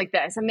 Something like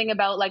this, something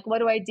about like, what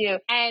do I do?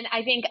 And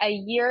I think a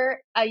year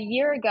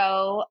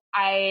ago,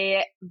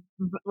 I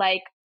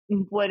like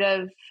would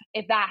have,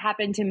 if that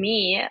happened to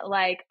me,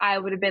 like I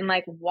would have been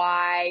like,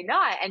 why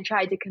not? And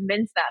tried to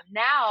convince them.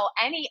 Now,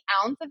 any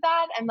ounce of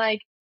that, I'm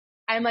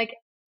like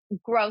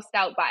grossed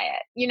out by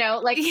it. You know,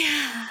 like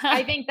Yeah.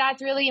 I think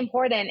that's really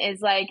important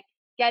is like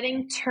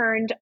getting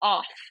turned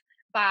off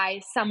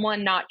by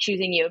someone not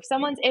choosing you. If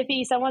someone's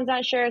iffy, someone's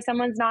not sure,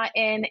 someone's not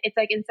in, it's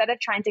like instead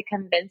of trying to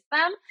convince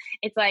them,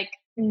 it's like,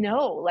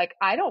 no, like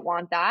I don't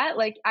want that.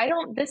 Like I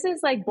don't, this is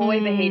like boy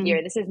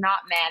behavior. This is not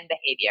man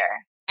behavior.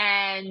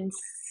 And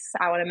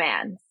I want a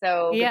man.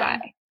 So Yeah.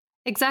 goodbye.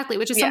 Exactly.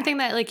 Which is Yeah. something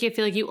that like you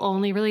feel like you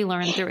only really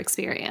learn through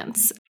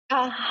experience.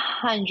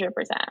 100%.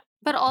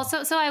 But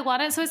also, so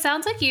it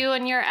sounds like you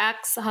and your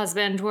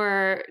ex-husband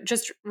were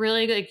just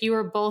really like you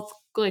were both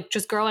like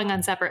just growing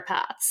on separate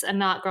paths and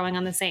not growing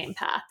on the same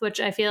path, which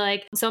I feel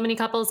like so many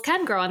couples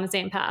can grow on the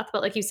same path.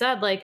 But like you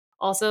said, like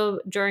also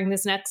during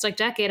this next like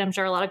decade, I'm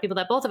sure a lot of people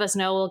that both of us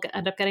know will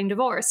end up getting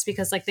divorced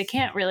because like they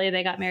got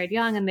married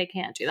young and they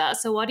can't do that.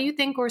 So what do you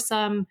think were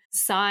some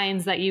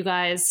signs that you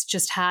guys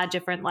just had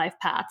different life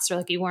paths or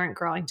like you weren't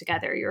growing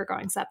together, you were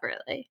growing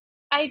separately?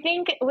 I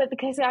think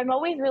because I'm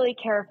always really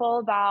careful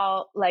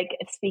about like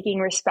speaking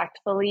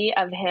respectfully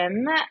of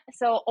him.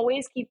 So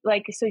always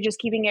just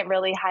keeping it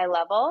really high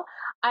level.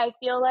 I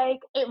feel like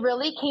it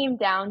really came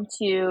down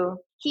to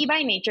he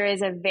by nature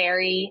is a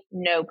very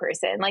no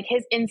person. Like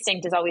his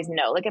instinct is always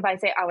no. Like if I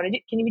say,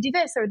 can you do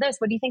this or this?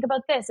 What do you think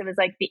about this? It was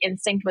like the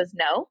instinct was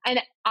no.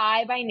 And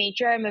I by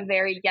nature am a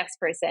very yes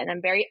person.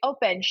 I'm very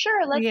open.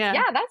 Sure, yeah,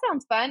 that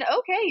sounds fun.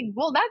 Okay,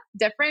 well that's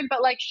different,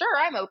 but like sure,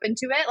 I'm open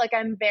to it. Like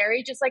I'm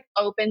very just like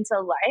open to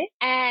life.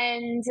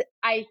 And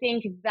I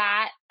think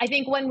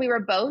when we were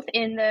both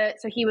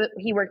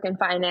he worked in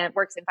finance,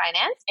 works in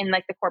finance in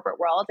like the corporate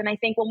world. And I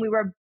think when we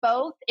were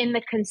both in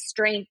the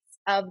constraints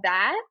of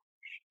that,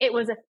 it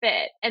was a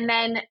fit. And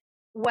then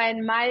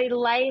when my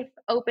life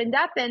opened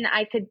up and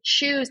I could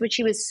choose, which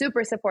he was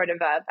super supportive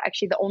of,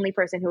 actually the only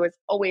person who was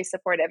always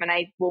supportive, and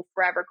I will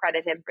forever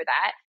credit him for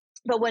that.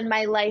 But when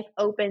my life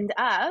opened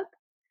up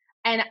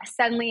and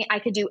suddenly I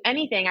could do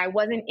anything, I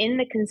wasn't in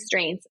the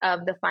constraints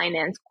of the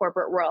finance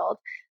corporate world.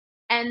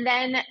 And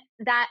then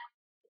that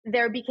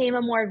there became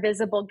a more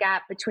visible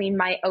gap between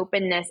my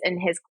openness and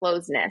his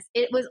closeness.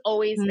 It was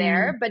always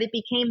there, but it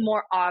became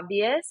more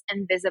obvious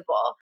and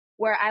visible,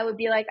 where I would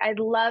be like, I'd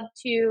love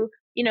to,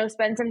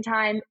 spend some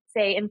time,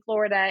 say in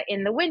Florida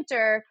in the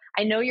winter.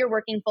 I know you're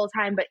working full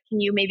time, but can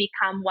you maybe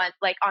come once,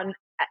 like on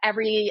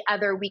every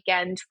other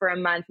weekend for a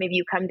month? Maybe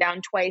you come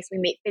down twice. We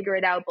may figure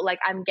it out, but like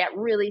I'm get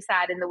really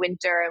sad in the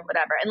winter and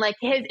whatever. And like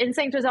his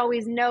instinct was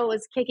always no,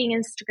 was kicking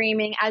and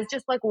screaming as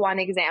just like one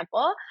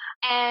example.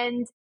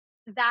 And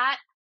that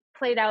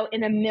played out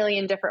in a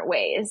million different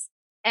ways.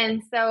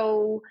 And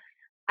so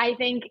I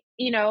think,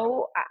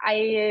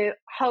 I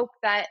hope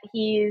that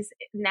he's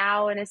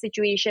now in a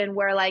situation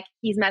where like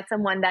he's met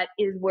someone that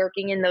is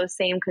working in those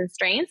same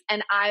constraints.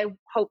 And I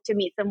hope to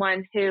meet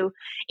someone who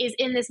is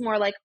in this more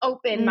like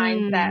open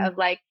mindset of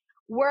like,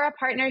 we're a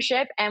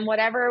partnership and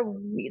whatever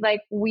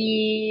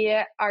we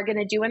are going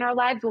to do in our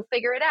lives, we'll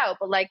figure it out.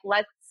 But like,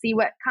 let's see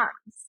what comes.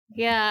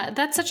 Yeah,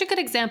 that's such a good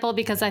example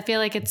because I feel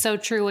like it's so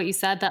true what you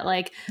said that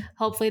like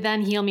hopefully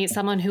then he'll meet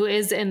someone who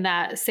is in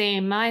that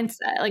same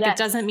mindset. Like it Yes.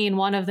 doesn't mean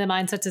one of the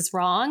mindsets is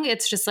wrong.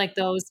 It's just like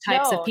those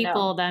types of No, no.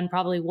 people then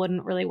probably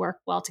wouldn't really work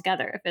well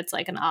together if it's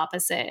like an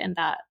opposite in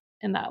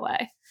that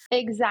way.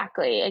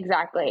 Exactly,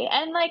 exactly.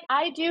 And like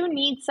I do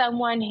need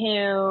someone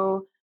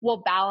who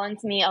will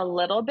balance me a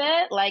little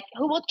bit, like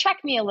who will check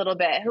me a little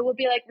bit, who will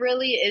be like,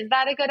 really, is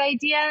that a good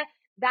idea?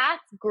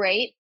 That's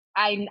great.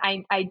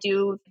 I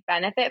do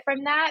benefit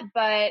from that,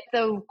 but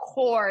the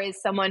core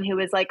is someone who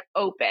is like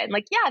open.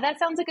 Like, yeah, that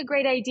sounds like a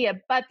great idea,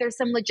 but there's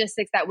some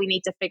logistics that we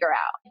need to figure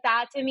out.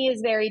 That to me is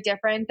very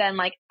different than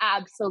like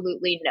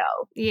absolutely no.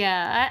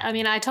 Yeah, I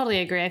mean, I totally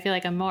agree. I feel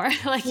like I'm more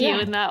like you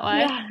Yeah. in that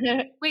way.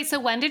 Yeah. Wait, so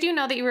when did you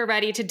know that you were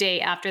ready to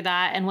date after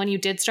that? And when you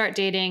did start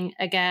dating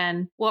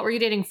again, what were you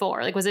dating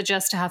for? Like, was it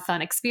just to have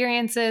fun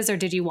experiences or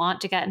did you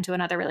want to get into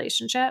another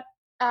relationship?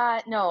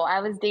 No, I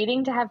was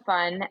dating to have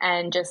fun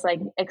and just like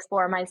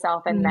explore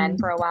myself and men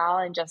for Mm, a while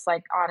and just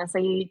like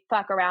honestly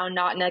fuck around,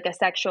 not in like a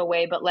sexual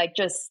way, but like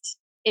just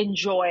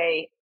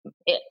enjoy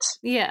it.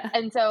 yeah.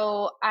 And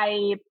so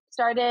I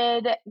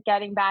started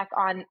getting back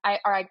on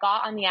I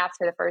got on the apps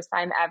for the first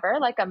time ever,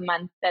 like a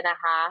month and a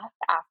half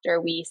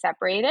after we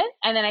separated.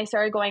 And then I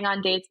started going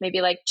on dates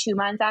maybe like 2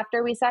 months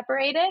after we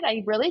separated.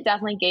 I really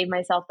definitely gave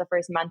myself the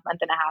first month and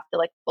a half to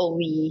like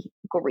fully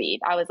grieve.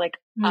 I was like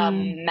a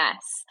Mm.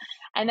 mess.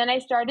 And then I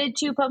started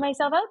to put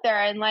myself out there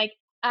and like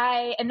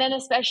and then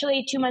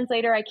especially 2 months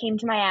later, I came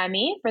to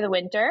Miami for the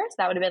winter. So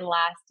that would have been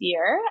last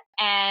year.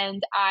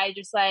 And I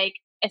just like,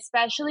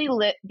 especially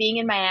being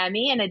in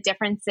Miami in a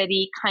different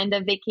city, kind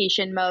of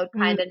vacation mode,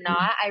 kind of Mm.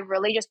 not. I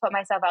really just put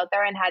myself out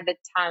there and had the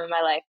time of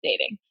my life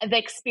dating. The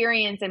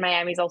experience in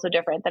Miami is also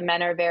different. The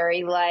men are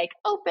very like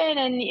open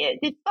and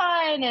it's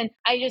fun. And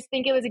I just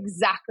think it was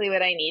exactly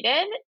what I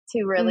needed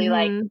to really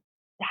like Mhm.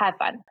 have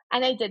fun.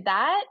 And I did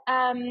that.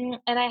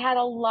 And I had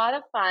a lot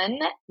of fun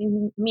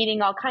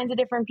meeting all kinds of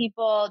different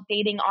people,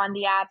 dating on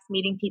the apps,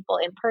 meeting people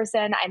in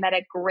person. I met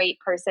a great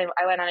person.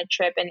 I went on a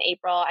trip in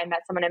April. I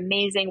met someone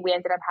amazing. We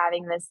ended up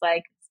having this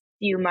like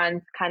few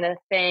month kind of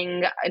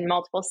thing in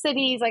multiple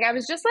cities. Like I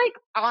was just like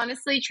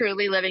honestly,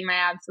 truly living my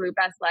absolute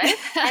best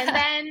life. And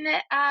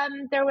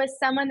then there was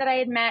someone that I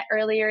had met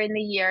earlier in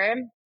the year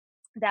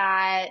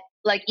that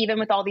like even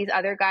with all these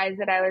other guys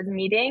that I was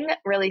meeting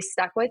really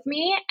stuck with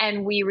me,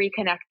 and we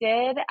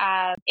reconnected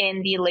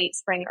in the late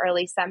spring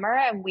early summer,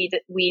 and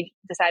we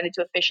decided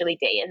to officially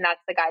date, and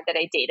that's the guy that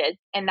I dated,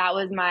 and that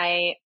was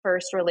my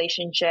first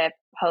relationship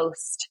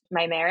post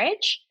my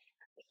marriage.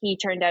 He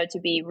turned out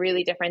to be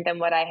really different than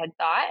what I had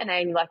thought. And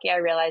I'm lucky I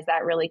realized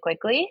that really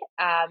quickly.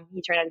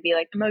 He turned out to be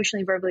like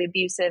emotionally, verbally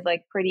abusive,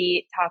 like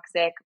pretty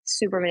toxic,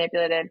 super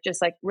manipulative,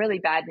 just like really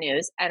bad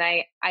news. And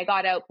I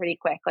got out pretty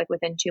quick, like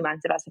within 2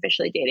 months of us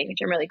officially dating, which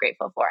I'm really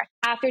grateful for.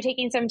 After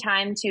taking some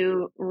time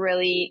to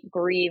really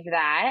grieve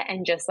that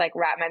and just like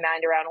wrap my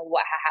mind around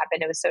what had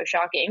happened, it was so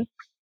shocking.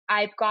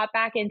 I got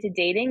back into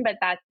dating, but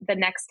that the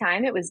next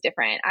time it was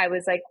different. I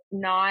was like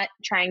not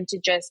trying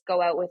to just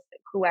go out with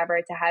whoever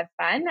to have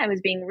fun. I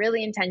was being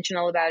really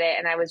intentional about it,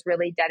 and I was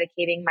really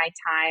dedicating my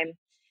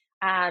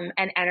time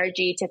and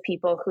energy to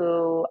people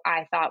who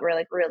I thought were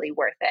like really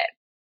worth it.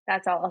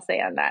 That's all I'll say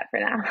on that for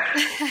now.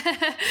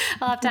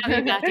 I'll have to have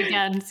you back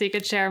again so you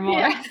could share more.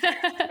 Yeah.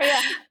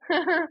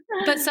 Yeah.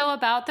 But so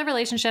about the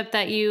relationship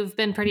that you've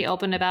been pretty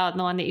open about and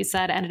the one that you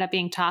said ended up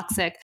being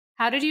toxic,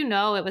 how did you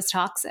know it was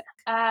toxic?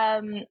 I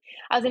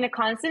was in a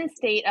constant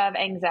state of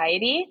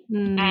anxiety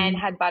and Mm,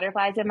 had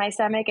butterflies in my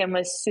stomach and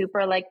was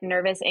super like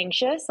nervous,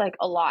 anxious, like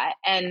a lot.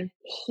 And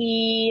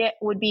he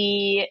would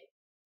be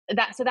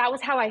that. So that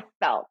was how I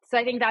felt. So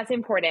I think that's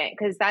important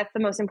because that's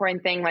the most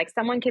important thing. Like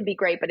someone can be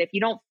great, but if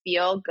you don't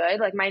feel good,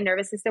 like my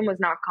nervous system was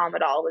not calm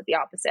at all. It was the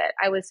opposite.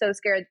 I was so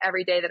scared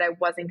every day that I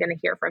wasn't going to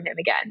hear from him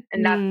again.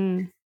 And that's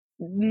mm,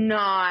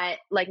 not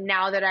like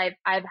now that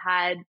I've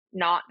had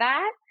not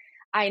that,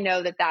 I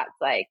know that that's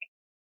like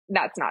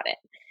that's not it.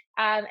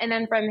 And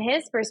then from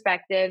his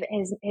perspective,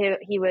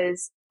 he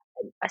was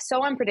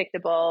so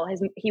unpredictable.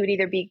 His mood would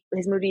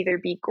either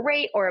be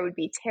great or it would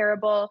be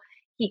terrible.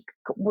 He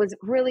was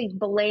really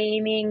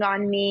blaming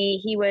on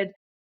me. He would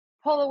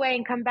pull away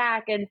and come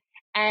back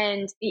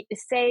and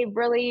say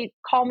really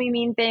call me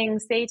mean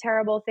things, say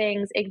terrible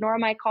things, ignore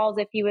my calls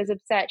if he was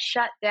upset,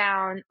 shut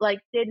down, like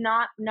did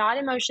not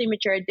emotionally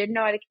mature, didn't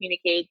know how to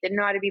communicate, didn't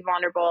know how to be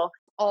vulnerable,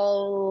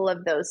 all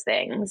of those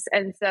things.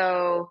 And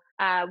so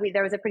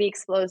there was a pretty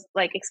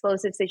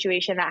explosive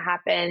situation that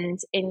happened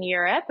in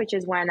Europe, which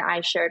is when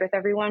I shared with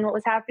everyone what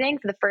was happening.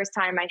 For the first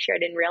time, I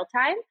shared in real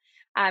time.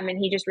 And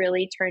he just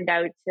really turned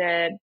out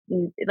to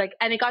like,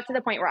 and it got to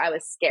the point where I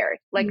was scared.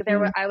 Like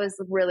mhm. I was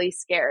really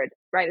scared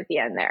right at the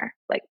end there,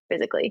 like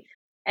physically.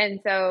 And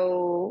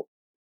so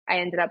I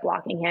ended up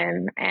blocking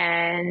him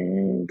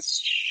and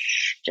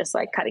just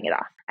like cutting it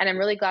off. And I'm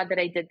really glad that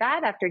I did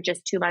that after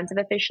just 2 months of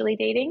officially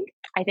dating.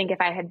 I think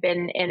if I had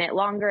been in it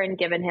longer and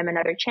given him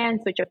another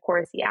chance, which of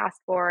course he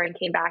asked for and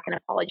came back and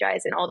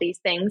apologized and all these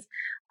things,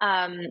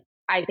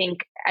 I think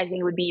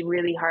it would be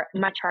really hard,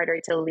 much harder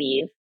to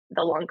leave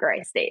the longer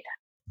I stayed.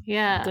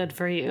 Yeah. Good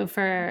for you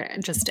for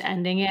just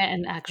ending it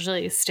and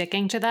actually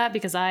sticking to that,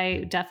 because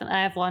I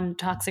have one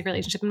toxic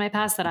relationship in my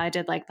past that I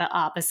did like the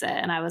opposite.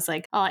 And I was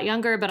like a lot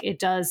younger, but it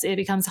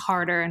becomes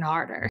harder and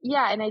harder.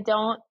 Yeah. And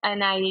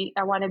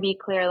I want to be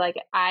clear, like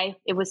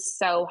it was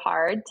so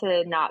hard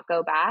to not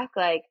go back,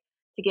 like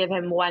to give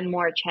him one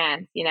more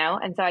chance,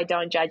 And so I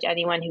don't judge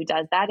anyone who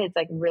does that. It's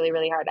like really,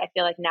 really hard. I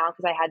feel like now,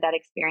 because I had that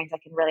experience, I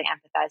can really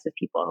empathize with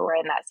people who are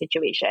in that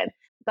situation.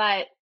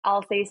 But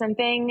I'll say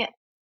something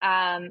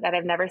that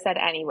I've never said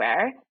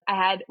anywhere. I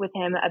had with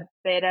him a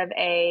bit of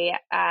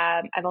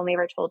I've only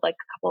ever told like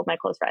a couple of my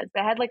close friends,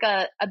 but I had like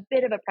a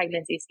bit of a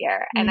pregnancy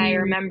scare. And I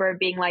remember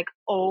being like,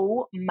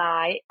 oh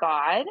my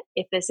God,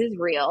 if this is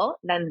real,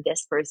 then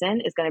this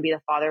person is going to be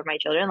the father of my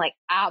children. Like,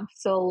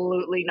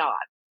 absolutely not.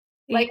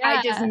 Like, Yeah.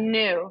 I just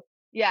knew.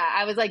 Yeah.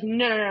 I was like,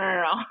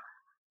 no.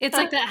 It's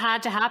like that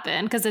had to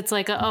happen, because it's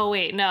like, oh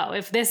wait, no,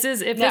 if this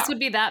would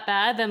be that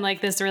bad, then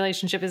like this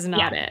relationship is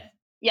not it.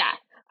 Yeah.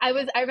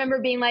 I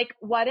remember being like,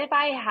 what if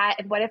I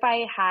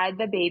had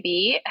the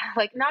baby?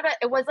 Like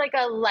it was like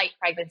a light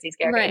pregnancy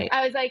scare. Right.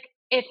 I was like,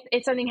 if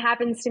something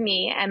happens to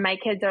me and my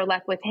kids are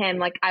left with him,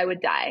 like I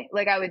would die.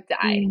 Like I would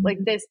die. Like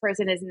this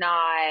person is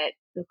not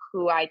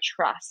who I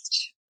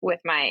trust with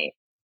my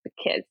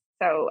kids.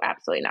 So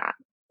absolutely not.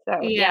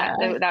 So yeah,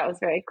 that was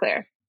very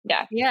clear.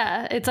 Yeah.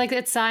 Yeah. It's like,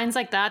 it's signs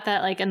like that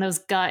like, and those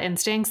gut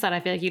instincts that I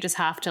feel like you just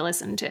have to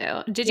listen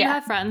to. Did you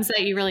have friends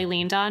that you really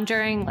leaned on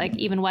during, like,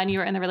 even when you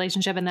were in the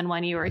relationship and then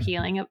when you were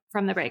healing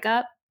from the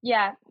breakup?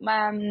 Yeah,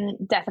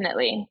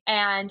 definitely.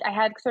 And I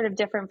had sort of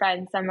different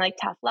friends, some like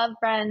tough love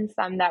friends,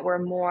 some that were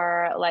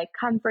more like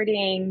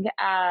comforting.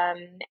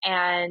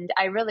 And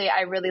I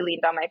really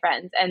leaned on my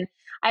friends, and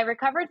I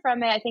recovered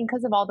from it, I think,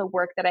 because of all the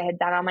work that I had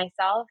done on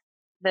myself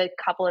the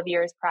couple of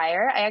years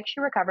prior. I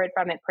actually recovered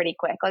from it pretty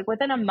quick. Like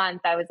within a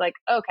month, I was like,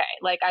 okay,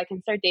 like I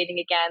can start dating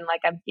again.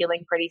 Like I'm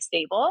feeling pretty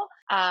stable.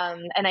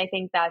 And I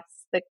think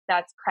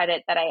that's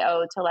credit that I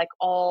owe to like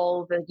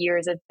all the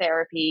years of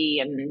therapy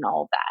and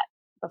all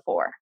that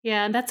before.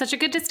 Yeah. And that's such a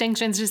good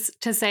distinction,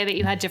 just to say that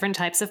you had different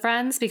types of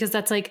friends, because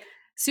that's like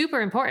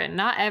super important.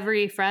 Not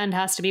every friend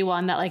has to be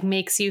one that like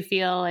makes you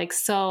feel like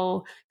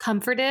so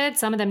comforted.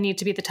 Some of them need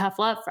to be the tough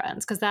love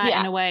friends, because that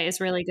in a way is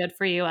really good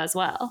for you as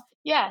well.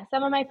 Yeah.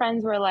 Some of my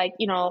friends were like,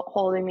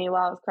 holding me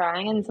while I was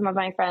crying. And some of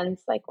my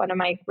friends, like one of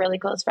my really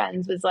close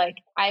friends was like,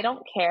 I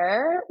don't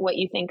care what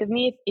you think of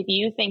me. If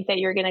you think that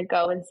you're going to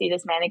go and see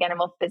this man again, I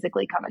will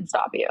physically come and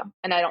stop you.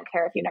 And I don't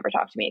care if you never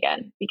talk to me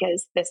again,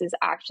 because this is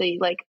actually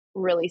like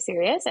really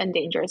serious and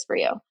dangerous for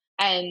you.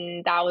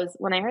 And that was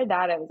when I heard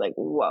that, I was like,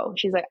 whoa.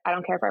 She's like, I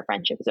don't care if our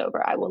friendship is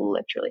over. I will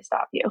literally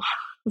stop you.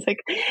 I was like,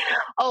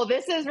 oh,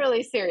 this is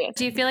really serious.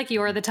 Do you feel like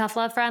you're the tough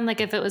love friend?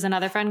 Like if it was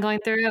another friend going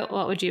through it,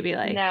 what would you be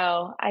like?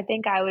 No, I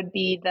think I would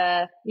be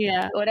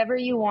whatever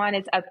you want,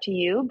 it's up to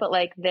you. But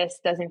like, this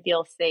doesn't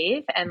feel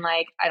safe. And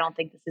like, I don't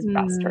think this is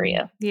best for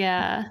you.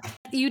 Yeah.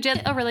 You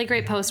did a really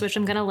great post, which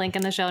I'm going to link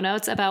in the show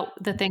notes, about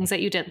the things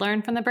that you did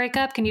learn from the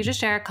breakup. Can you just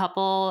share a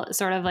couple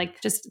sort of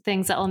like just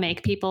things that will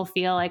make people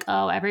feel like,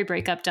 oh, every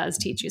breakup does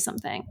teach you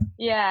something?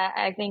 Yeah,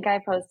 I think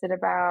I posted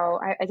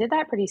I did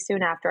that pretty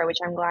soon after, which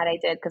I'm glad I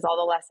did, because all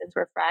the lessons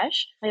were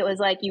fresh. It was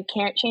like, you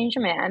can't change a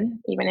man,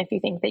 even if you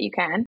think that you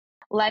can.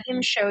 Let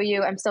him show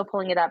you, I'm still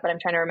pulling it up, but I'm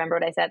trying to remember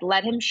what I said.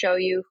 Let him show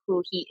you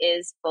who he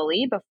is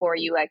fully before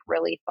you like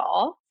really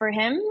fall for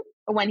him.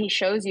 When he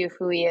shows you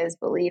who he is,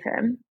 believe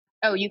him.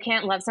 Oh, you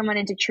can't love someone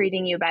into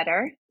treating you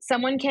better.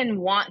 Someone can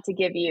want to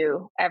give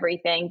you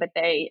everything, but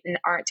they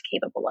aren't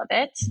capable of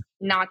it.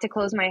 Not to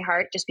close my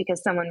heart just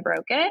because someone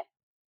broke it.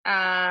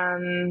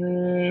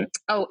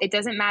 It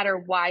doesn't matter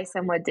why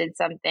someone did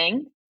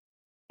something.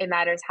 It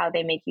matters how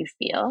they make you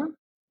feel.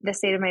 The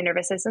state of my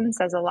nervous system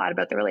says a lot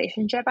about the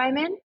relationship I'm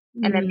in.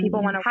 And then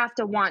people have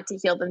to want to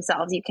heal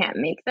themselves. You can't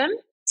make them.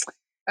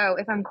 Oh,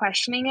 if I'm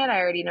questioning it, I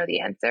already know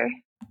the answer.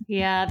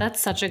 Yeah, that's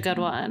such a good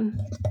one.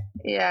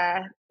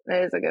 Yeah,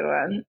 that is a good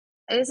one.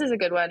 This is a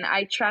good one.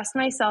 I trust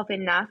myself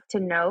enough to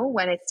know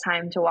when it's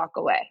time to walk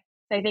away.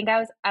 I think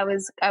I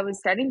was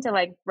starting to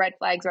like red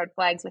flags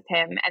with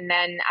him. And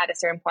then at a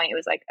certain point, it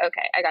was like,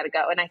 okay, I got to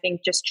go. And I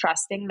think just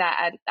trusting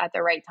that at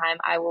the right time,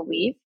 I will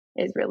leave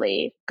is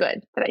really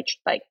good. But I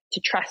like to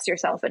trust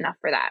yourself enough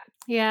for that.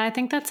 Yeah, I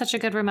think that's such a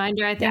good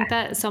reminder. I think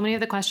that so many of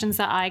the questions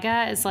that I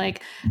get is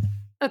like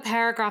a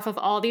paragraph of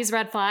all these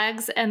red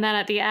flags. And then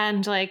at the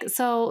end, like,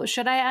 so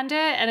should I end it?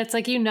 And it's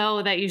like,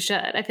 that you should.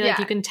 I feel like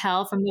you can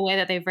tell from the way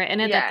that they've written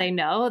it that they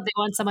know they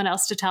want someone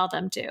else to tell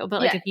them to.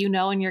 But like, if you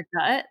know in your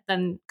gut,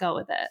 then go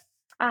with it.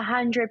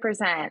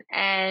 100%.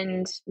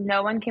 And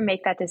no one can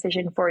make that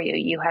decision for you.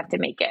 You have to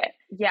make it.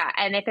 Yeah.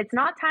 And if it's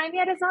not time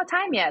yet, it's not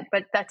time yet.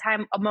 But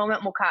a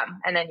moment will come,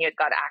 and then you've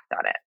got to act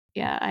on it.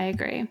 Yeah, I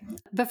agree.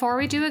 Before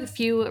we do a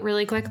few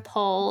really quick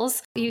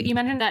polls, you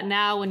mentioned that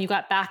now when you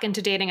got back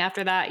into dating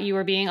after that, you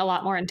were being a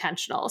lot more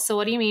intentional. So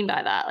what do you mean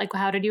by that? Like,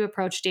 how did you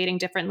approach dating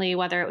differently,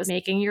 whether it was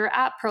making your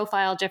app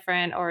profile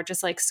different or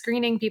just like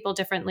screening people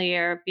differently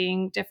or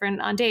being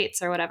different on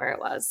dates or whatever it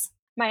was?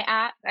 My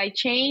app, I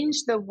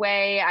changed the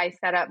way I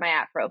set up my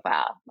app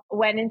profile.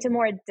 Went into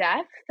more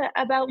depth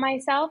about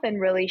myself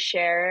and really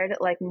shared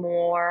like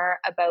more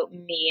about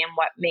me and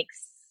what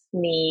makes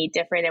me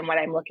different and what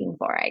I'm looking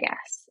for, I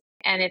guess.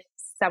 And if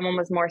someone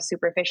was more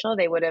superficial,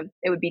 it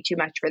would be too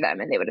much for them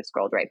and they would have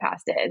scrolled right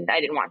past it. And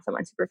I didn't want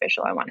someone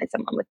superficial. I wanted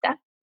someone with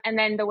depth. And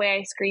then the way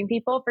I screen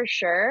people, for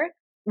sure,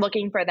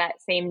 looking for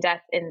that same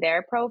depth in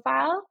their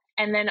profile.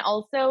 And then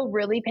also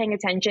really paying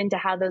attention to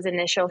how those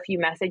initial few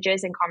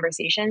messages and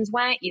conversations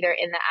went, either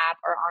in the app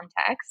or on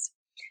text,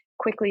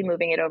 quickly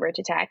moving it over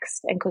to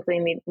text and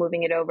quickly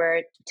moving it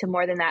over to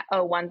more than that.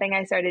 Oh, one thing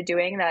I started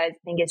doing that I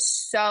think is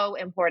so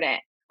important.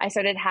 I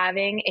started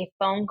having a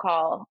phone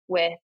call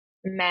with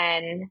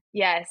men,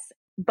 yes,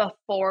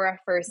 before a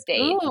first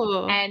date.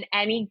 Ooh. And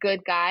any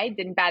good guy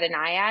didn't bat an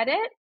eye at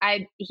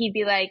it. He'd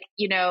be like,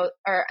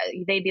 or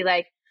they'd be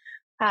like,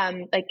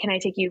 can I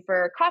take you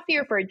for coffee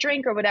or for a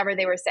drink or whatever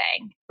they were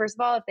saying? First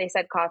of all, if they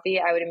said coffee,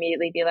 I would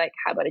immediately be like,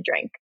 how about a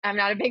drink? I'm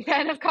not a big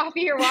fan of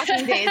coffee or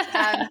walking dates.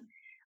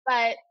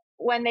 But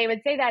when they would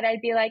say that, I'd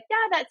be like,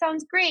 yeah, that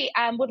sounds great.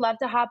 Would love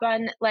to hop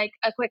on like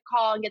a quick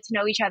call and get to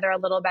know each other a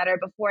little better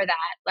before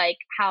that. Like,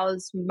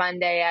 how's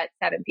Monday at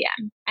 7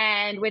 p.m.?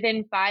 And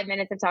within 5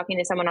 minutes of talking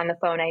to someone on the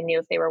phone, I knew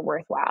if they were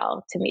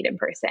worthwhile to meet in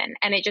person.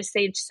 And it just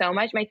saved so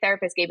much. My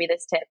therapist gave me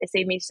this tip. It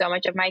saved me so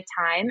much of my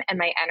time and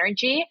my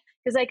energy.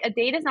 Because like a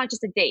date is not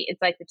just a date.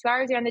 It's like the 2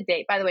 hours you're on the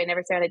date. By the way,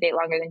 never stay on a date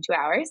longer than 2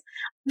 hours.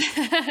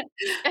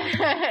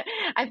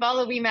 I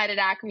follow We Met at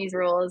Acme's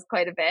rules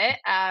quite a bit.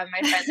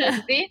 My friend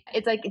Lindsay.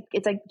 It's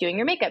like doing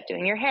your makeup,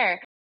 doing your hair,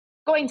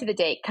 going to the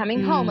date,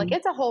 coming home. Like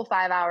it's a whole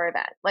 5-hour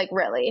event. Like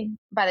really,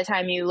 by the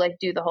time you like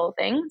do the whole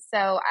thing.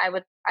 So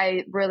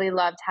I really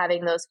loved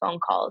having those phone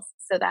calls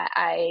so that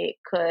I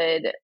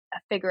could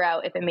figure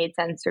out if it made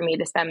sense for me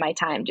to spend my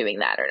time doing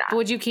that or not.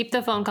 Would you keep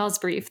the phone calls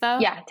brief though?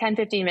 Yeah, 10,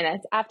 15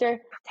 minutes. After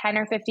 10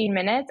 or 15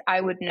 minutes,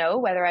 I would know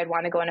whether I'd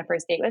want to go on a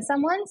first date with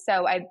someone.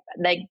 So I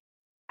like,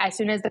 as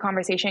soon as the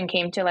conversation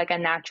came to like a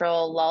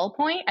natural lull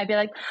point, I'd be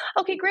like,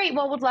 okay, great.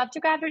 Well, would love to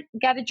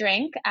get a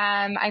drink.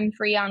 I'm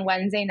free on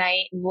Wednesday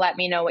night. Let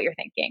me know what you're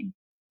thinking.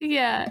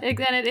 Yeah. And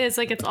it is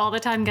like, it's all the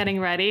time getting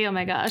ready. Oh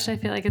my gosh. I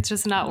feel like it's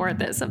just not worth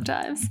it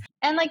sometimes.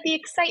 And like the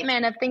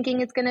excitement of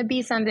thinking it's going to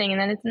be something and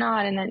then it's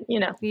not. And then,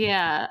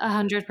 Yeah,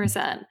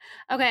 100%.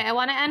 Okay. I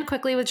want to end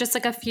quickly with just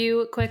like a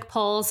few quick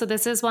polls. So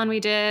this is one we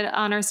did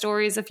on our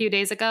stories a few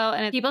days ago,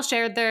 and people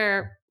shared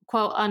their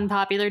quote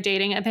unpopular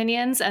dating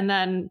opinions, and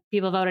then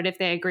people voted if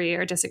they agree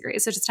or disagree.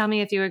 So just tell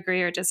me if you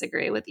agree or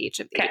disagree with each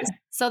of these. Okay.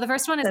 So the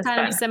first one is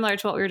kind of similar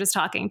to what we were just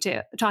talking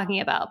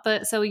about.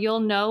 But so you'll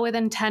know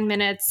within 10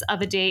 minutes of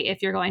a date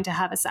if you're going to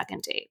have a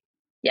second date.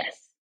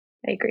 Yes,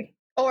 I agree.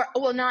 Or,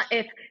 well, not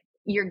if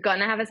you're going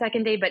to have a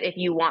second date, but if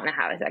you want to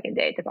have a second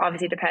date. It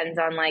obviously depends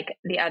on like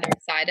the other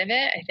side of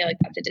it. I feel like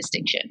that's a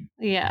distinction.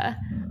 Yeah.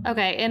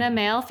 Okay. In a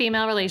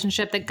male-female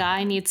relationship, the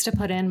guy needs to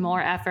put in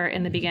more effort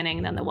in the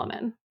beginning than the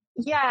woman.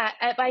 Yeah,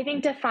 I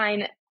think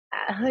define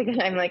like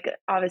I'm like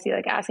obviously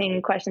like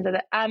asking questions of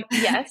that.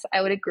 Yes,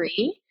 I would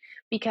agree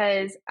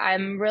because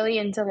I'm really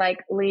into like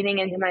leaning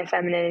into my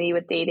femininity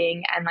with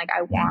dating, and like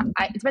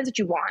it depends what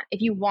you want.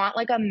 If you want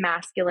like a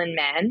masculine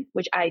man,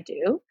 which I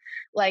do,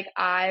 like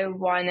I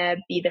want to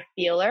be the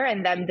feeler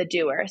and them the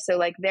doer. So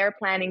like they're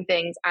planning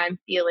things, I'm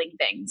feeling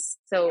things.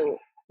 So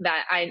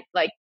that I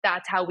like,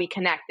 that's how we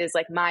connect is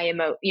like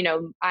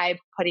I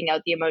putting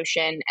out the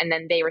emotion and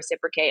then they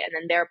reciprocate and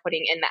then they're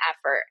putting in the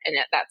effort, and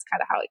that's kind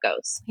of how it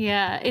goes.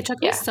 Yeah. It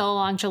took me so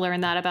long to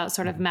learn that about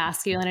sort of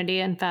masculinity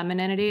and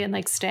femininity and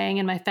like staying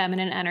in my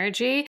feminine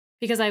energy,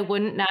 because I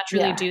wouldn't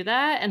naturally do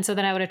that. And so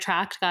then I would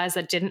attract guys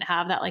that didn't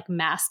have that like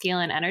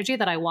masculine energy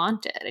that I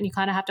wanted. And you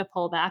kind of have to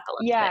pull back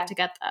a little bit to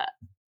get that.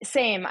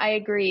 Same. I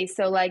agree.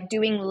 So like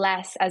doing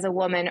less as a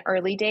woman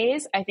early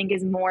days, I think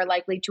is more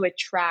likely to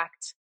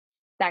attract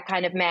that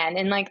kind of man.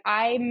 And like,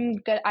 I'm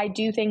good. I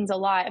do things a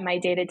lot in my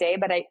day to day,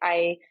 but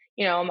I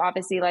I'm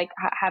obviously like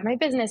have my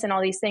business and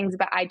all these things,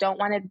 but I don't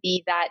want to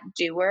be that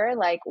doer.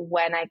 Like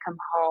when I come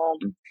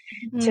home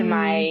to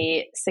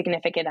my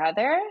significant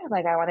other,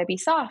 like I want to be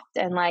soft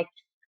and like,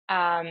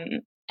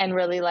 and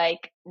really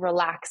like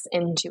relax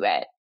into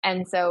it.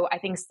 And so I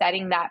think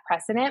setting that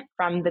precedent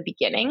from the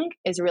beginning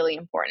is really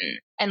important.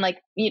 And like,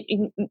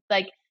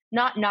 like,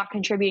 not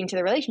contributing to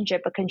the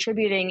relationship, but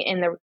contributing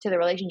to the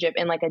relationship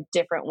in like a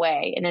different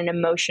way, in an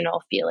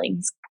emotional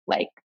feelings,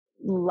 like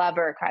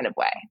lover kind of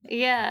way.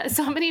 Yeah.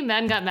 So many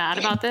men got mad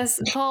about this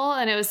poll,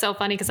 and it was so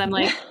funny because I'm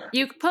like,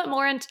 you put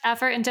more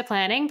effort into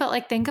planning, but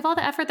like think of all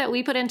the effort that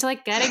we put into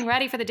like getting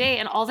ready for the date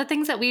and all the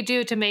things that we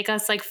do to make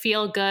us like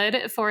feel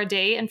good for a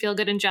date and feel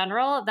good in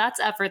general. That's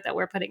effort that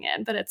we're putting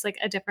in, but it's like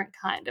a different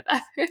kind of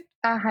effort.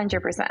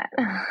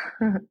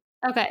 100%.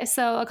 Okay,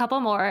 so a couple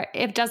more.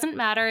 It doesn't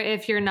matter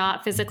if you're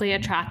not physically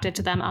attracted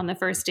to them on the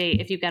first date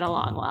if you get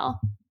along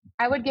well.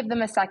 I would give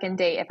them a second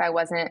date if I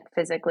wasn't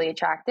physically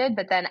attracted,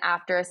 but then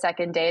after a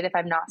second date, if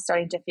I'm not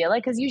starting to feel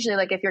it, because usually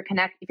like if you're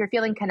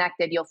feeling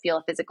connected, you'll feel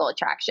a physical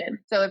attraction.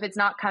 So if it's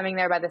not coming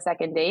there by the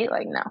second date,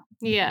 like no.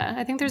 Yeah,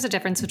 I think there's a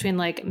difference between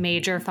like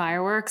major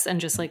fireworks and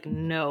just like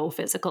no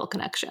physical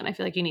connection. I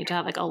feel like you need to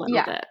have like a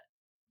little bit.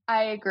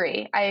 I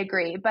agree.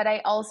 But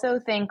I also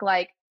think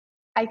like,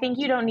 I think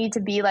you don't need to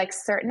be like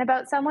certain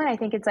about someone. I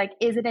think it's like,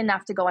 is it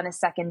enough to go on a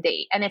second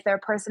date? And if their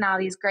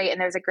personality is great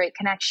and there's a great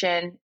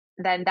connection,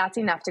 then that's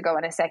enough to go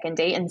on a second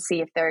date and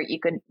see if you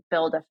could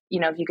build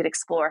if you could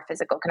explore a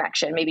physical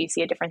connection. Maybe you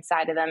see a different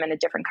side of them and a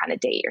different kind of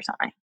date or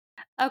something.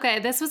 Okay,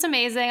 this was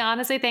amazing.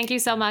 Honestly, thank you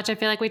so much. I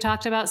feel like we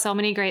talked about so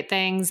many great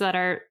things that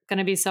are going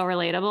to be so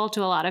relatable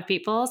to a lot of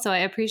people. So I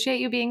appreciate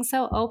you being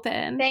so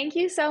open. Thank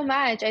you so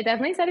much. I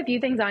definitely said a few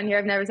things on here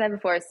I've never said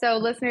before. So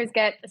listeners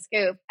get a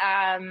scoop.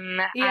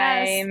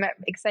 Yes. I'm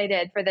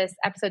excited for this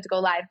episode to go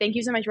live. Thank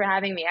you so much for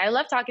having me. I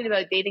love talking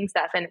about dating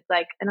stuff and it's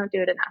like, I don't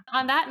do it enough.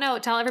 On that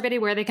note, tell everybody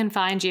where they can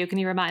find you. Can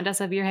you remind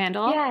us of your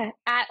handle? Yeah,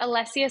 at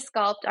Alessia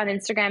Sculpt on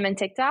Instagram and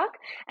TikTok,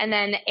 and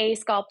then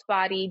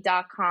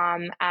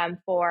asculptbody.com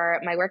for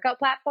my workout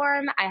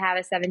platform. I have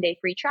a 7-day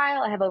free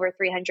trial. I have over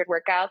 300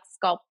 workouts,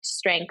 sculpt,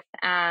 strength,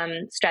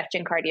 stretch,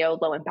 and cardio,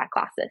 low impact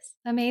classes.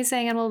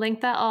 Amazing. And we'll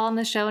link that all in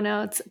the show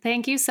notes.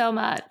 Thank you so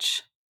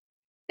much.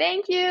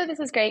 Thank you. This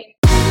was great.